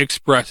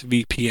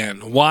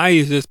ExpressVPN? Why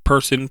is this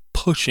person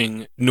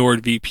pushing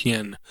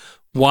NordVPN?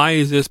 Why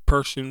is this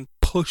person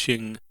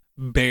pushing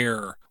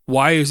Bear?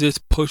 Why is this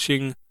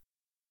pushing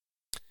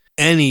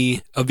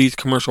any of these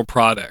commercial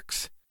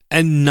products?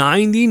 And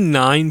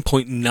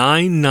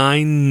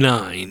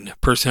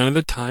 99.999% of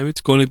the time,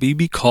 it's going to be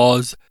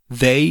because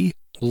they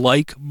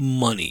like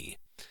money.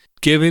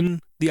 Given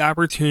the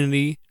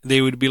opportunity,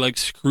 they would be like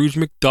Scrooge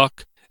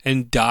McDuck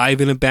and dive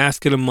in a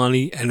basket of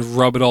money and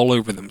rub it all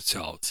over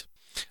themselves.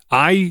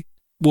 I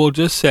will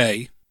just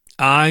say,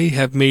 I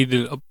have made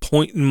it a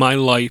point in my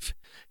life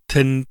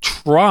to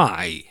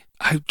try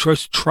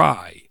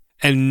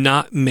and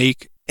not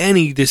make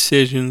any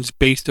decisions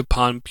based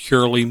upon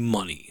purely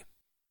money.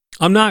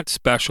 I'm not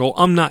special.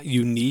 I'm not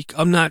unique.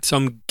 I'm not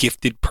some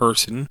gifted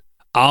person.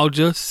 I'll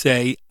just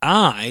say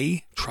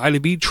I try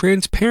to be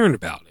transparent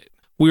about it,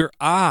 where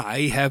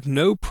I have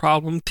no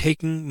problem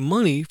taking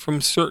money from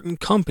certain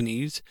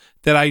companies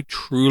that I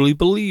truly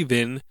believe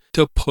in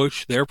to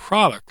push their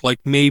product. Like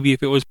maybe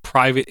if it was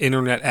private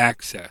internet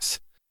access,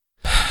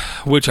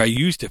 which I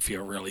used to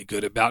feel really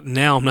good about.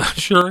 Now I'm not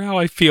sure how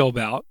I feel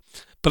about.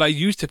 But I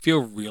used to feel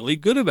really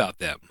good about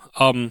them.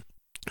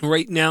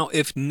 Right now,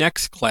 if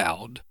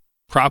Nextcloud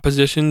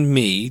propositioned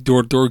me,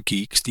 Door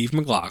Geek, Steve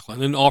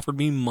McLaughlin, and offered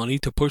me money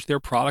to push their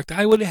product,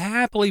 I would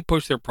happily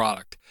push their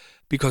product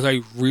because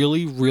I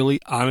really, really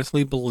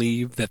honestly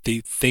believe that they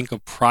think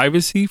of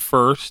privacy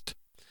first,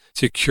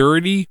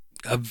 security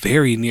a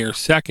very near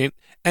second,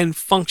 and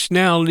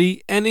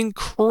functionality an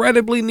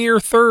incredibly near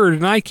third.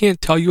 And I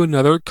can't tell you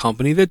another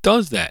company that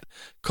does that,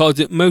 because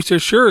it most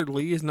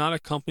assuredly is not a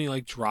company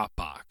like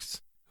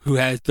Dropbox, who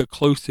has the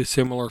close to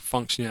similar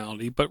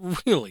functionality, but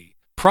really,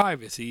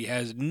 privacy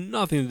has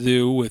nothing to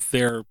do with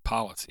their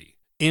policy.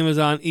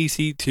 Amazon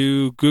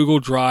EC2, Google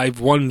Drive,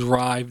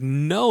 OneDrive,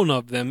 none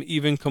of them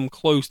even come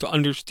close to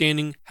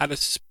understanding how to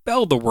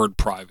spell the word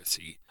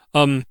privacy.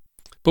 But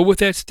with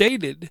that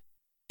stated,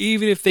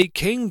 even if they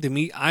came to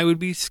me, I would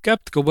be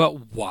skeptical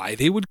about why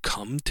they would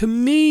come to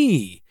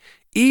me.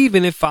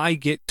 Even if I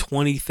get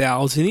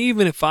 20,000,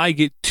 even if I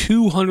get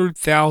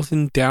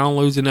 200,000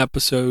 downloads an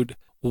episode,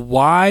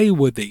 why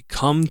would they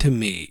come to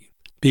me?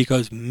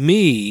 Because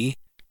me,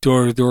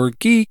 Door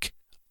Geek,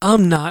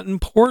 I'm not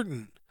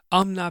important.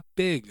 I'm not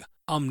big.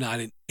 I'm not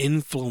an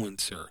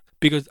influencer.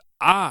 Because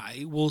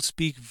I will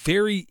speak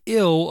very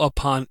ill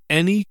upon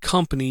any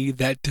company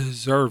that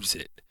deserves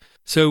it.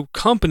 So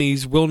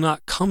companies will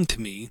not come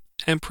to me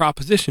and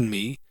proposition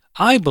me,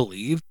 I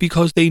believe,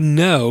 because they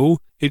know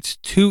it's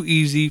too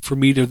easy for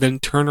me to then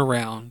turn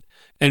around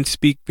and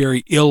speak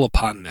very ill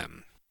upon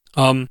them.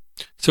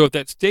 So with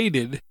that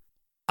stated,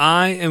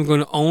 I am going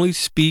to only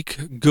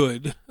speak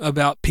good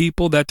about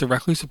people that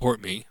directly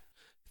support me,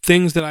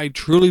 things that I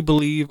truly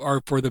believe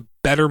are for the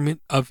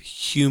betterment of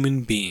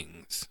human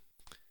beings,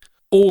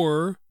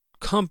 or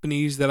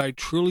companies that I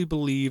truly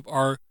believe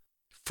are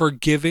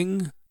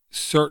forgiving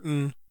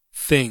certain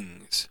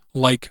things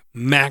like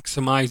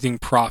maximizing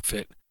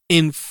profit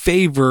in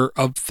favor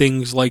of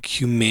things like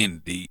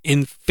humanity,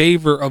 in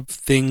favor of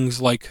things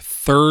like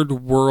third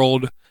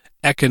world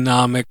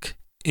economic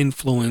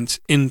influence,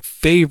 in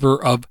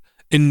favor of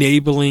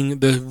enabling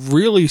the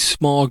really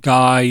small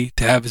guy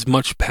to have as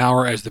much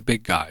power as the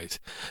big guys.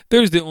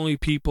 There's the only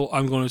people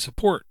I'm going to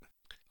support.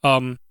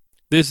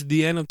 This is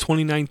the end of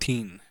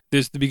 2019.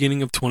 This is the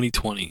beginning of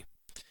 2020.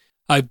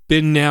 I've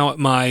been now at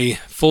my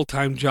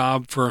full-time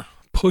job for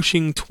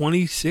pushing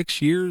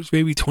 26 years,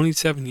 maybe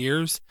 27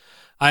 years.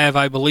 I have,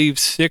 I believe,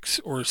 6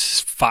 or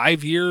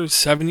 5 years,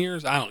 7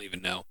 years, I don't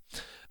even know.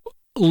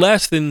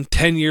 Less than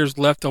 10 years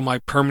left on my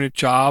permanent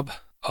job.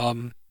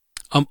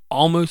 I'm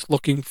almost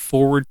looking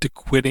forward to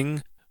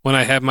quitting when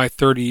I have my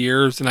 30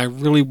 years, and I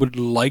really would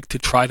like to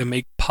try to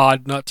make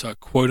Podnuts a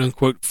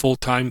quote-unquote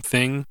full-time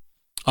thing.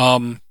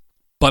 But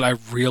I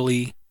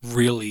really,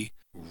 really,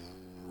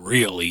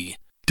 really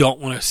don't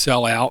want to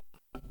sell out.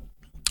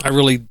 I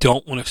really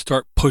don't want to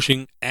start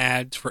pushing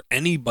ads for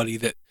anybody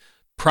that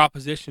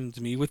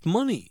propositions me with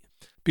money,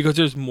 because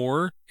there's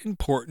more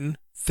important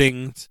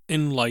things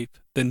in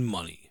life than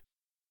money.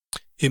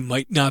 It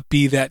might not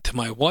be that to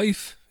my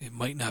wife. It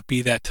might not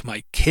be that to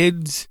my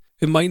kids.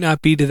 It might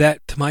not be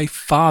that to my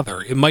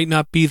father. It might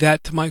not be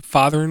that to my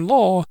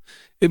father-in-law.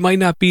 It might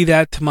not be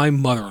that to my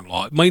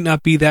mother-in-law. It might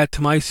not be that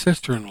to my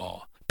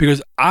sister-in-law,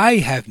 because I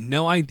have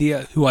no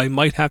idea who I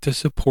might have to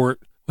support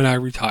when I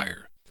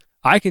retire.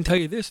 I can tell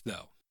you this,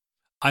 though.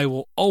 I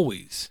will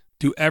always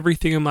do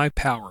everything in my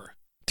power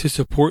to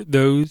support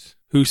those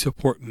who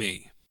support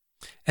me.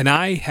 And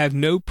I have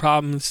no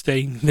problem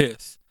saying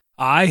this.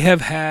 I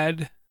have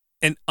had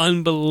an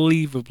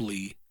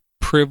unbelievably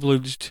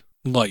privileged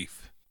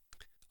life.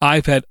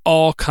 I've had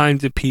all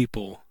kinds of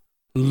people,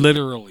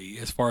 literally,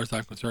 as far as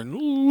I'm concerned,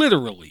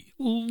 literally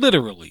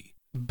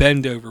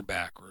bend over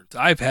backwards.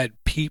 I've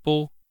had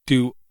people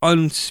do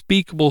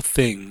unspeakable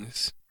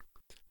things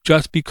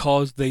just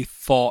because they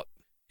thought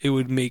it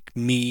would make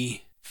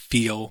me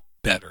feel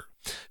better.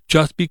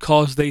 Just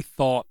because they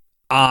thought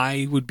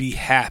I would be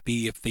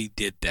happy if they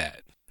did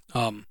that.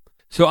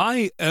 So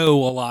I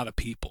owe a lot of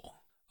people.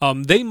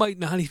 They might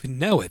not even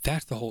know it.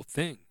 That's the whole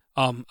thing.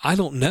 I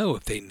don't know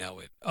if they know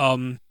it.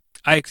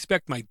 I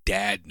expect my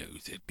dad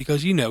knows it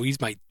because,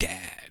 he's my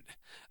dad.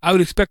 I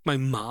would expect my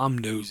mom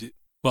knows it.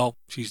 Well,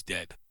 she's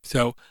dead.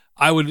 So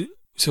I would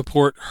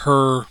support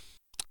her,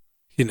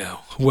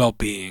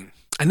 well-being.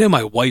 I know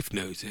my wife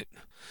knows it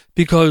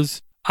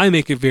because I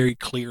make it very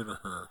clear to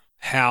her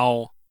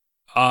how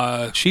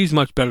she's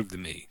much better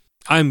than me.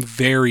 I'm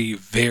very,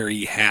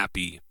 very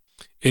happy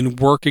in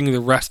working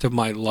the rest of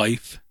my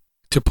life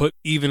to put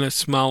even a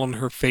smile on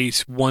her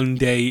face one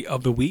day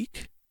of the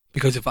week.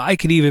 Because if I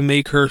could even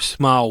make her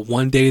smile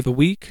one day of the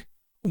week,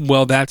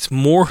 well, that's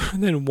more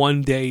than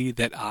one day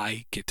that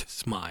I get to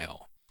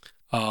smile.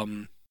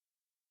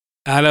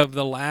 Out of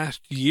the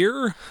last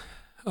year,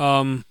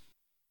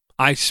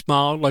 I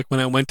smiled like when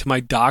I went to my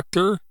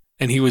doctor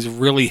and he was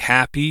really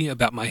happy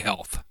about my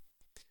health.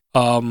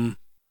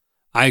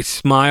 I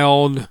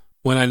smiled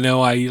when I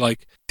know I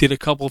did a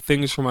couple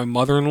things for my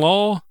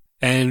mother-in-law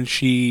and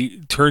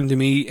she turned to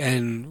me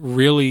and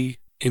really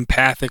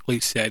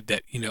empathically said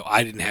that,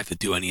 I didn't have to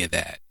do any of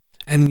that.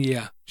 And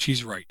yeah,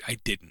 she's right. I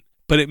didn't,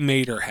 but it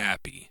made her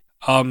happy.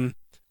 When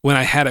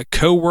I had a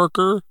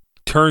coworker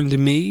turn to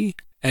me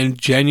and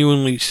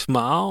genuinely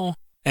smile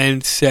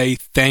and say,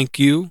 thank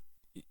you.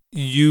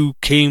 You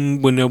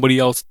came when nobody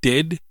else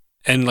did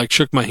and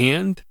shook my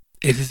hand.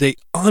 It is a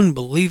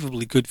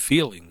unbelievably good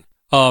feeling.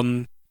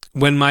 When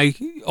my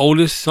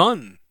oldest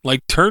son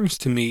turns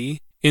to me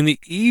in the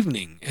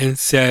evening and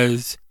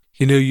says,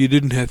 you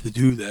didn't have to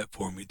do that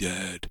for me,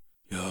 Dad.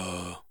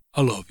 Yeah,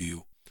 I love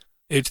you.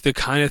 It's the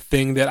kind of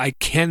thing that I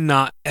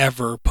cannot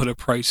ever put a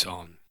price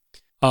on.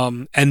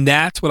 And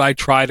that's what I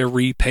try to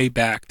repay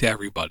back to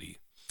everybody.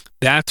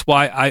 That's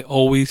why I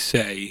always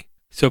say,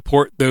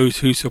 support those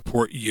who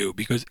support you,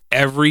 because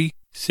every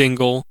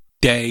single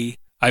day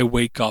I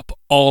wake up,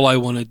 all I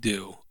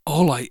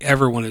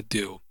ever want to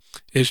do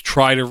is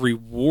try to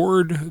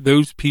reward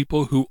those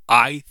people who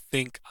I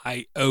think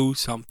I owe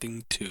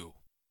something to.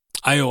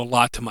 I owe a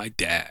lot to my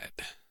dad.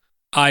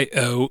 I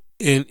owe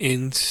an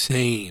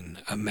insane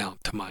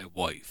amount to my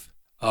wife.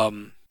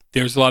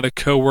 There's a lot of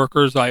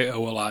coworkers I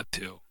owe a lot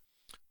to.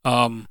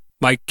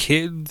 My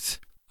kids,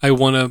 I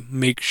want to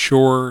make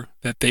sure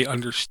that they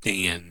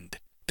understand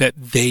that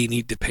they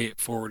need to pay it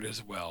forward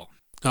as well.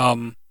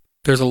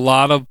 There's a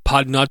lot of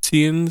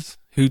Podnutsians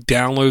who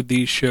download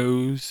these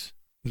shows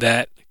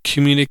that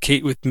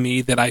communicate with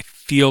me that I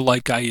feel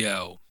like I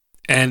owe.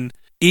 And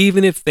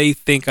even if they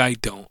think I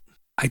don't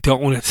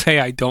want to say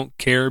I don't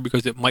care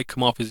because it might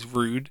come off as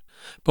rude.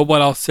 But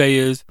what I'll say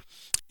is,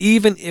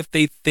 even if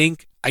they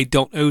think I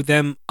don't owe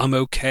them, I'm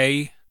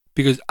okay.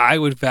 Because I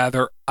would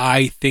rather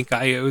I think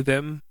I owe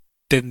them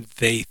than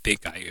they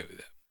think I owe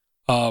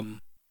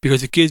them.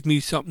 Because it gives me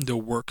something to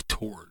work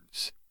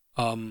towards.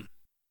 I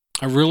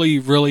really,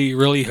 really,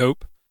 really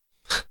hope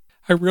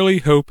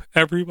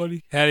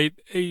everybody had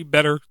a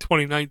better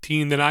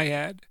 2019 than I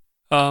had.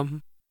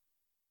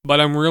 But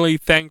I'm really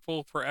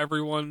thankful for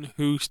everyone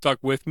who stuck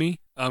with me.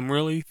 I'm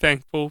really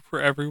thankful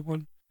for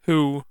everyone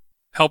who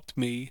helped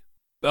me.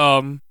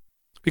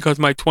 Because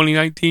my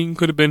 2019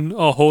 could have been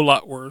a whole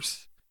lot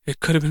worse. It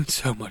could have been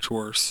so much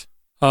worse.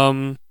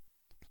 I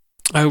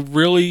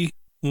really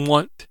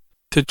want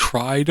to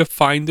try to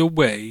find a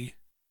way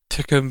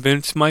to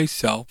convince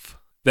myself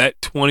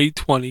that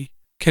 2020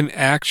 can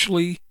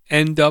actually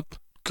end up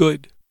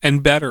good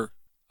and better.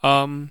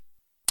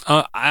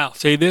 I'll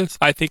say this.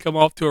 I think I'm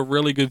off to a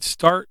really good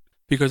start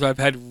because I've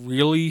had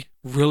really,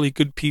 really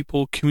good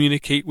people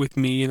communicate with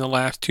me in the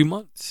last 2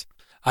 months.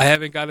 I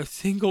haven't got a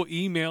single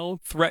email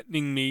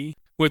threatening me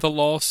with a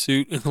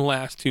lawsuit in the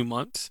last 2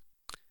 months.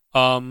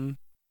 I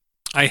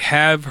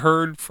have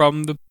heard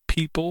from the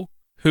people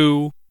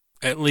who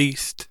at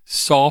least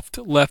soft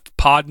left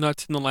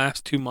Podnuts in the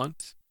last 2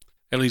 months.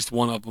 At least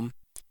one of them.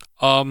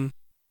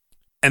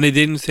 And they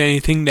didn't say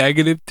anything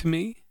negative to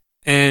me.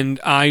 And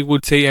I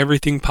would say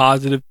everything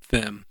positive to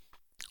them.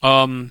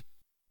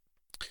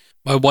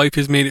 My wife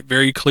has made it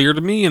very clear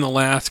to me in the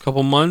last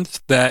couple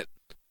months that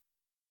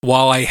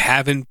while I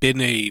haven't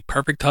been a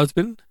perfect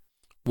husband,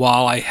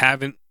 while I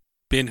haven't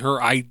been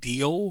her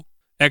ideal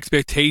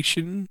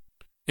expectation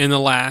in the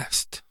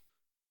last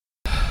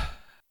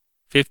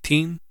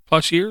 15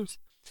 plus years,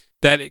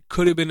 that it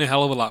could have been a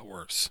hell of a lot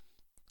worse.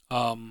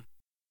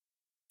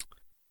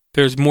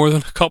 There's more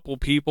than a couple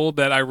people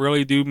that I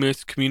really do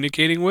miss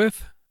communicating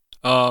with,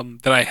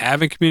 that I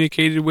haven't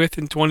communicated with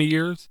in 20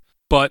 years,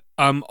 but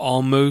I'm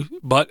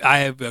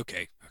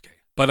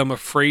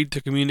afraid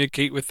to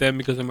communicate with them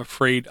because I'm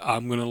afraid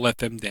I'm going to let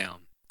them down.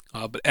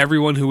 But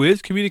everyone who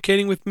is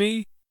communicating with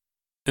me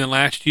in the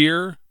last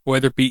year,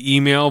 whether it be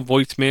email,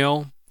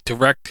 voicemail,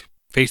 direct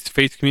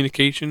face-to-face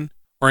communication,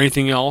 or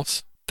anything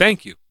else,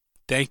 thank you.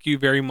 Thank you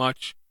very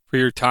much for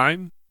your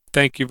time.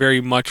 Thank you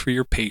very much for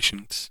your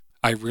patience.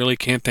 I really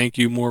can't thank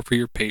you more for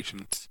your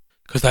patience,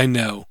 because I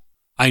know,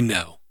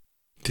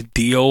 to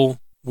deal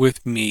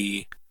with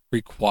me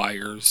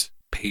requires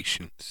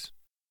patience.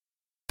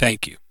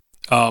 Thank you.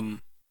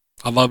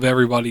 I love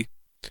everybody.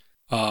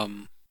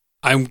 I'm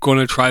going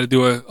to try to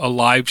do a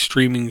live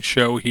streaming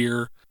show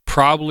here,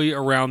 probably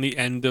around the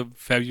end of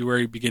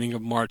February, beginning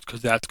of March,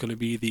 because that's going to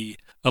be the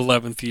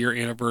 11th year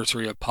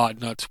anniversary of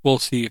Podnuts. We'll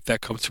see if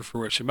that comes to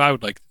fruition. I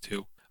would like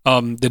to.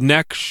 The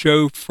next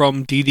show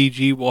from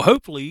DDG will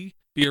hopefully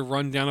be a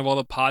rundown of all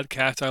the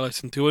podcasts I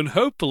listen to, and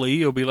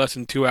hopefully it'll be less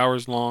than 2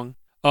 hours long.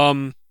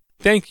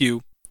 Thank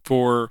you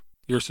for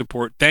your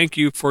support. Thank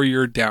you for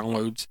your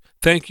downloads.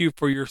 Thank you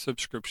for your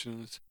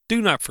subscriptions.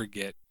 Do not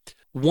forget,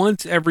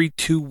 once every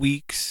 2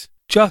 weeks,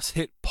 just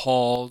hit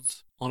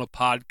pause on a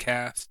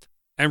podcast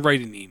and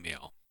write an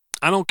email.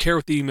 I don't care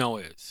what the email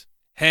is.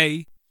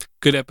 Hey,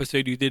 good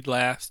episode you did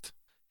last.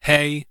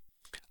 Hey,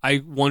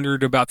 I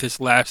wondered about this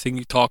last thing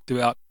you talked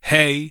about.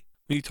 Hey,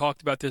 when you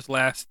talked about this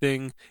last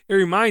thing, it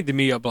reminded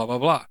me of blah, blah,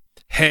 blah.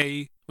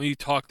 Hey, when you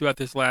talked about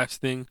this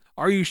last thing,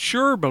 are you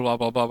sure? Blah, blah,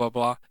 blah, blah, blah,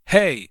 blah.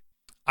 Hey,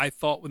 I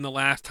thought when the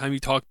last time you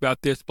talked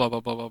about this, blah,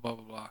 blah, blah, blah, blah,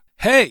 blah, blah.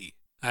 Hey,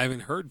 I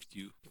haven't heard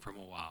you from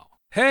a while.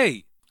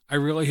 Hey, I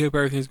really hope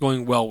everything's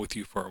going well with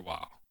you for a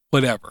while.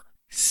 Whatever.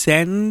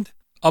 Send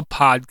a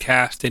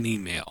podcast an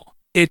email.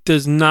 It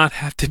does not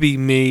have to be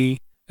me,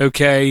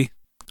 okay?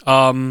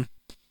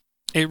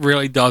 It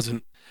really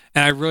doesn't.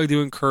 And I really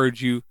do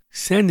encourage you,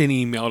 send an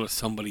email to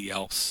somebody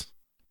else.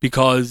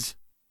 Because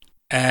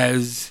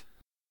as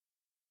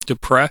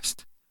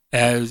depressed,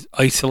 as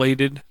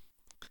isolated,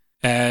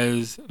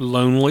 as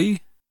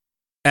lonely,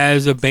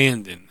 as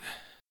abandoned,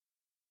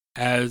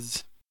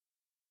 as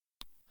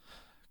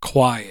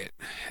quiet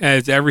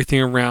as everything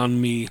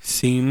around me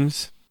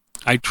seems,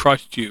 I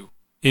trust you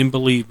in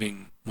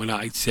believing when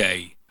I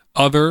say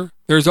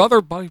there's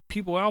other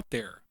people out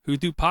there who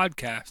do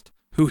podcasts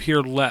who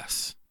hear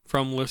less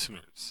from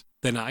listeners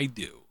than I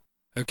do.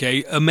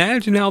 Okay?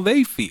 Imagine how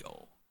they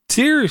feel.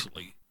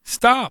 Seriously.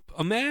 Stop.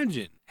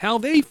 Imagine how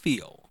they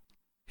feel.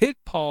 Hit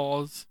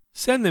pause,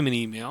 send them an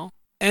email,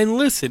 and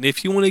listen.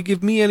 If you want to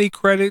give me any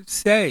credit,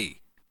 say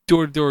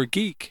Door to Door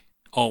Geek,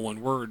 all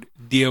one word,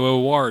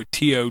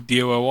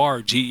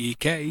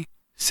 DOORTODOORGEK,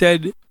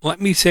 said, let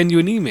me send you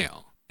an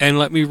email and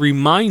let me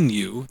remind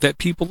you that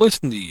people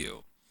listen to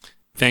you.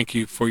 Thank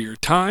you for your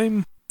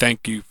time.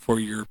 Thank you for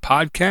your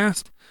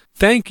podcast.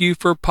 Thank you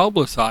for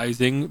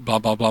publicizing blah,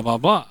 blah, blah, blah,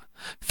 blah.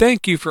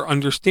 Thank you for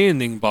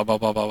understanding blah, blah,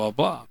 blah, blah, blah,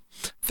 blah.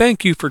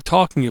 Thank you for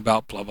talking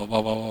about blah, blah,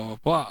 blah, blah, blah, blah,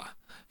 blah.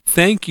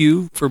 Thank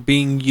you for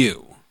being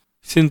you.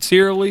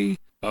 Sincerely,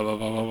 blah, blah,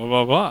 blah, blah, blah,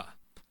 blah, blah.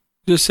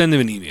 Just send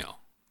them an email.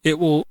 It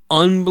will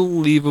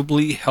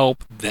unbelievably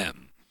help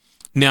them.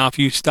 Now, if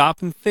you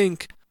stop and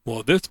think,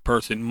 well, this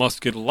person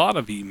must get a lot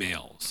of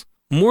emails,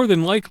 more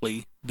than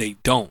likely, they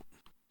don't.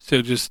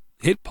 So just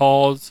hit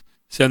pause,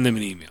 send them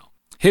an email.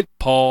 Hit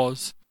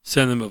pause,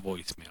 send them a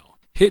voicemail.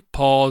 Hit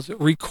pause,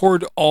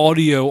 record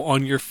audio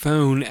on your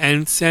phone,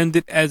 and send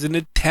it as an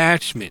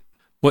attachment,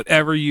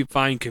 whatever you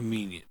find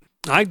convenient.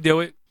 I do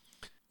it.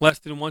 Less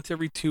than once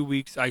every 2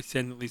 weeks, I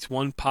send at least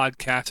one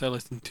podcast I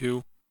listen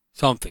to,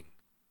 something.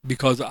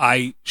 Because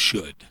I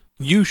should.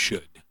 You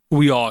should.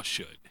 We all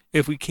should.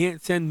 If we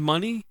can't send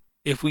money,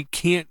 if we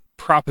can't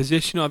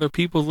proposition other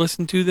people to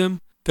listen to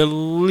them, the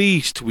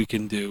least we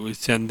can do is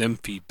send them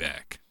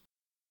feedback.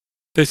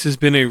 This has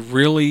been a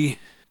really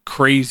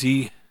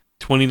crazy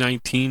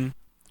 2019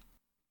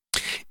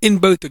 in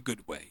both a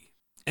good way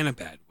and a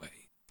bad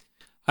way.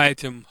 I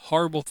had some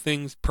horrible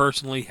things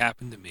personally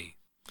happen to me.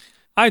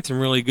 I had some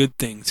really good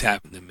things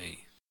happen to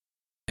me.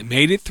 I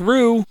made it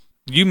through.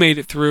 You made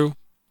it through.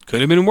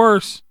 Could have been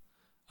worse.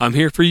 I'm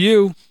here for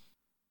you.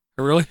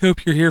 I really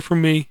hope you're here for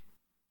me.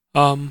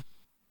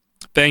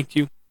 Thank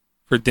you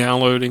for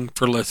downloading,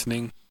 for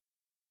listening.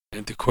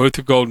 And to quote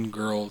the Golden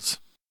Girls,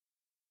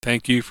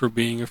 thank you for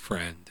being a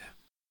friend.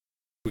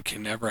 We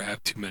can never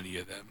have too many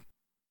of them.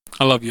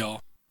 I love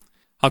y'all.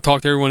 I'll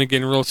talk to everyone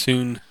again real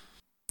soon.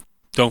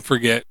 Don't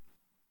forget,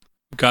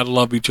 we gotta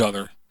love each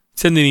other.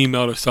 Send an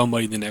email to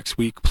somebody the next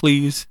week,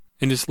 please,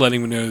 and just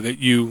letting them know that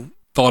you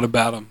thought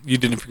about them. You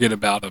didn't forget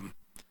about them.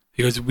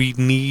 Because we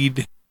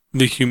need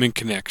the human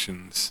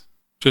connections.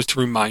 Just to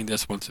remind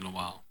us once in a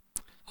while.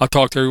 I'll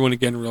talk to everyone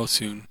again real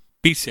soon.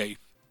 Be safe.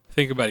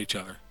 Think about each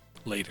other.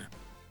 Later.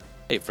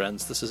 Hey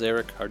friends, this is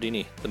Eric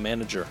Hardini, the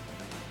manager.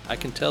 I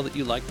can tell that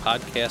you like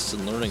podcasts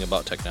and learning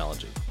about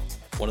technology.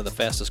 One of the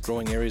fastest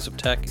growing areas of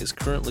tech is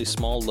currently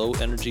small, low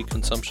energy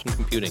consumption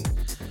computing.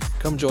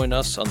 Come join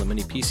us on the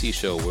Mini PC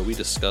Show, where we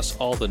discuss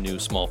all the new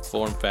small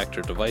form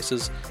factor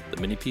devices. The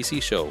Mini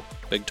PC Show.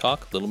 Big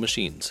talk, little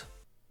machines.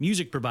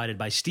 Music provided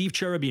by Steve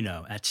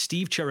Cherubino at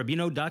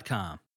stevecherubino.com.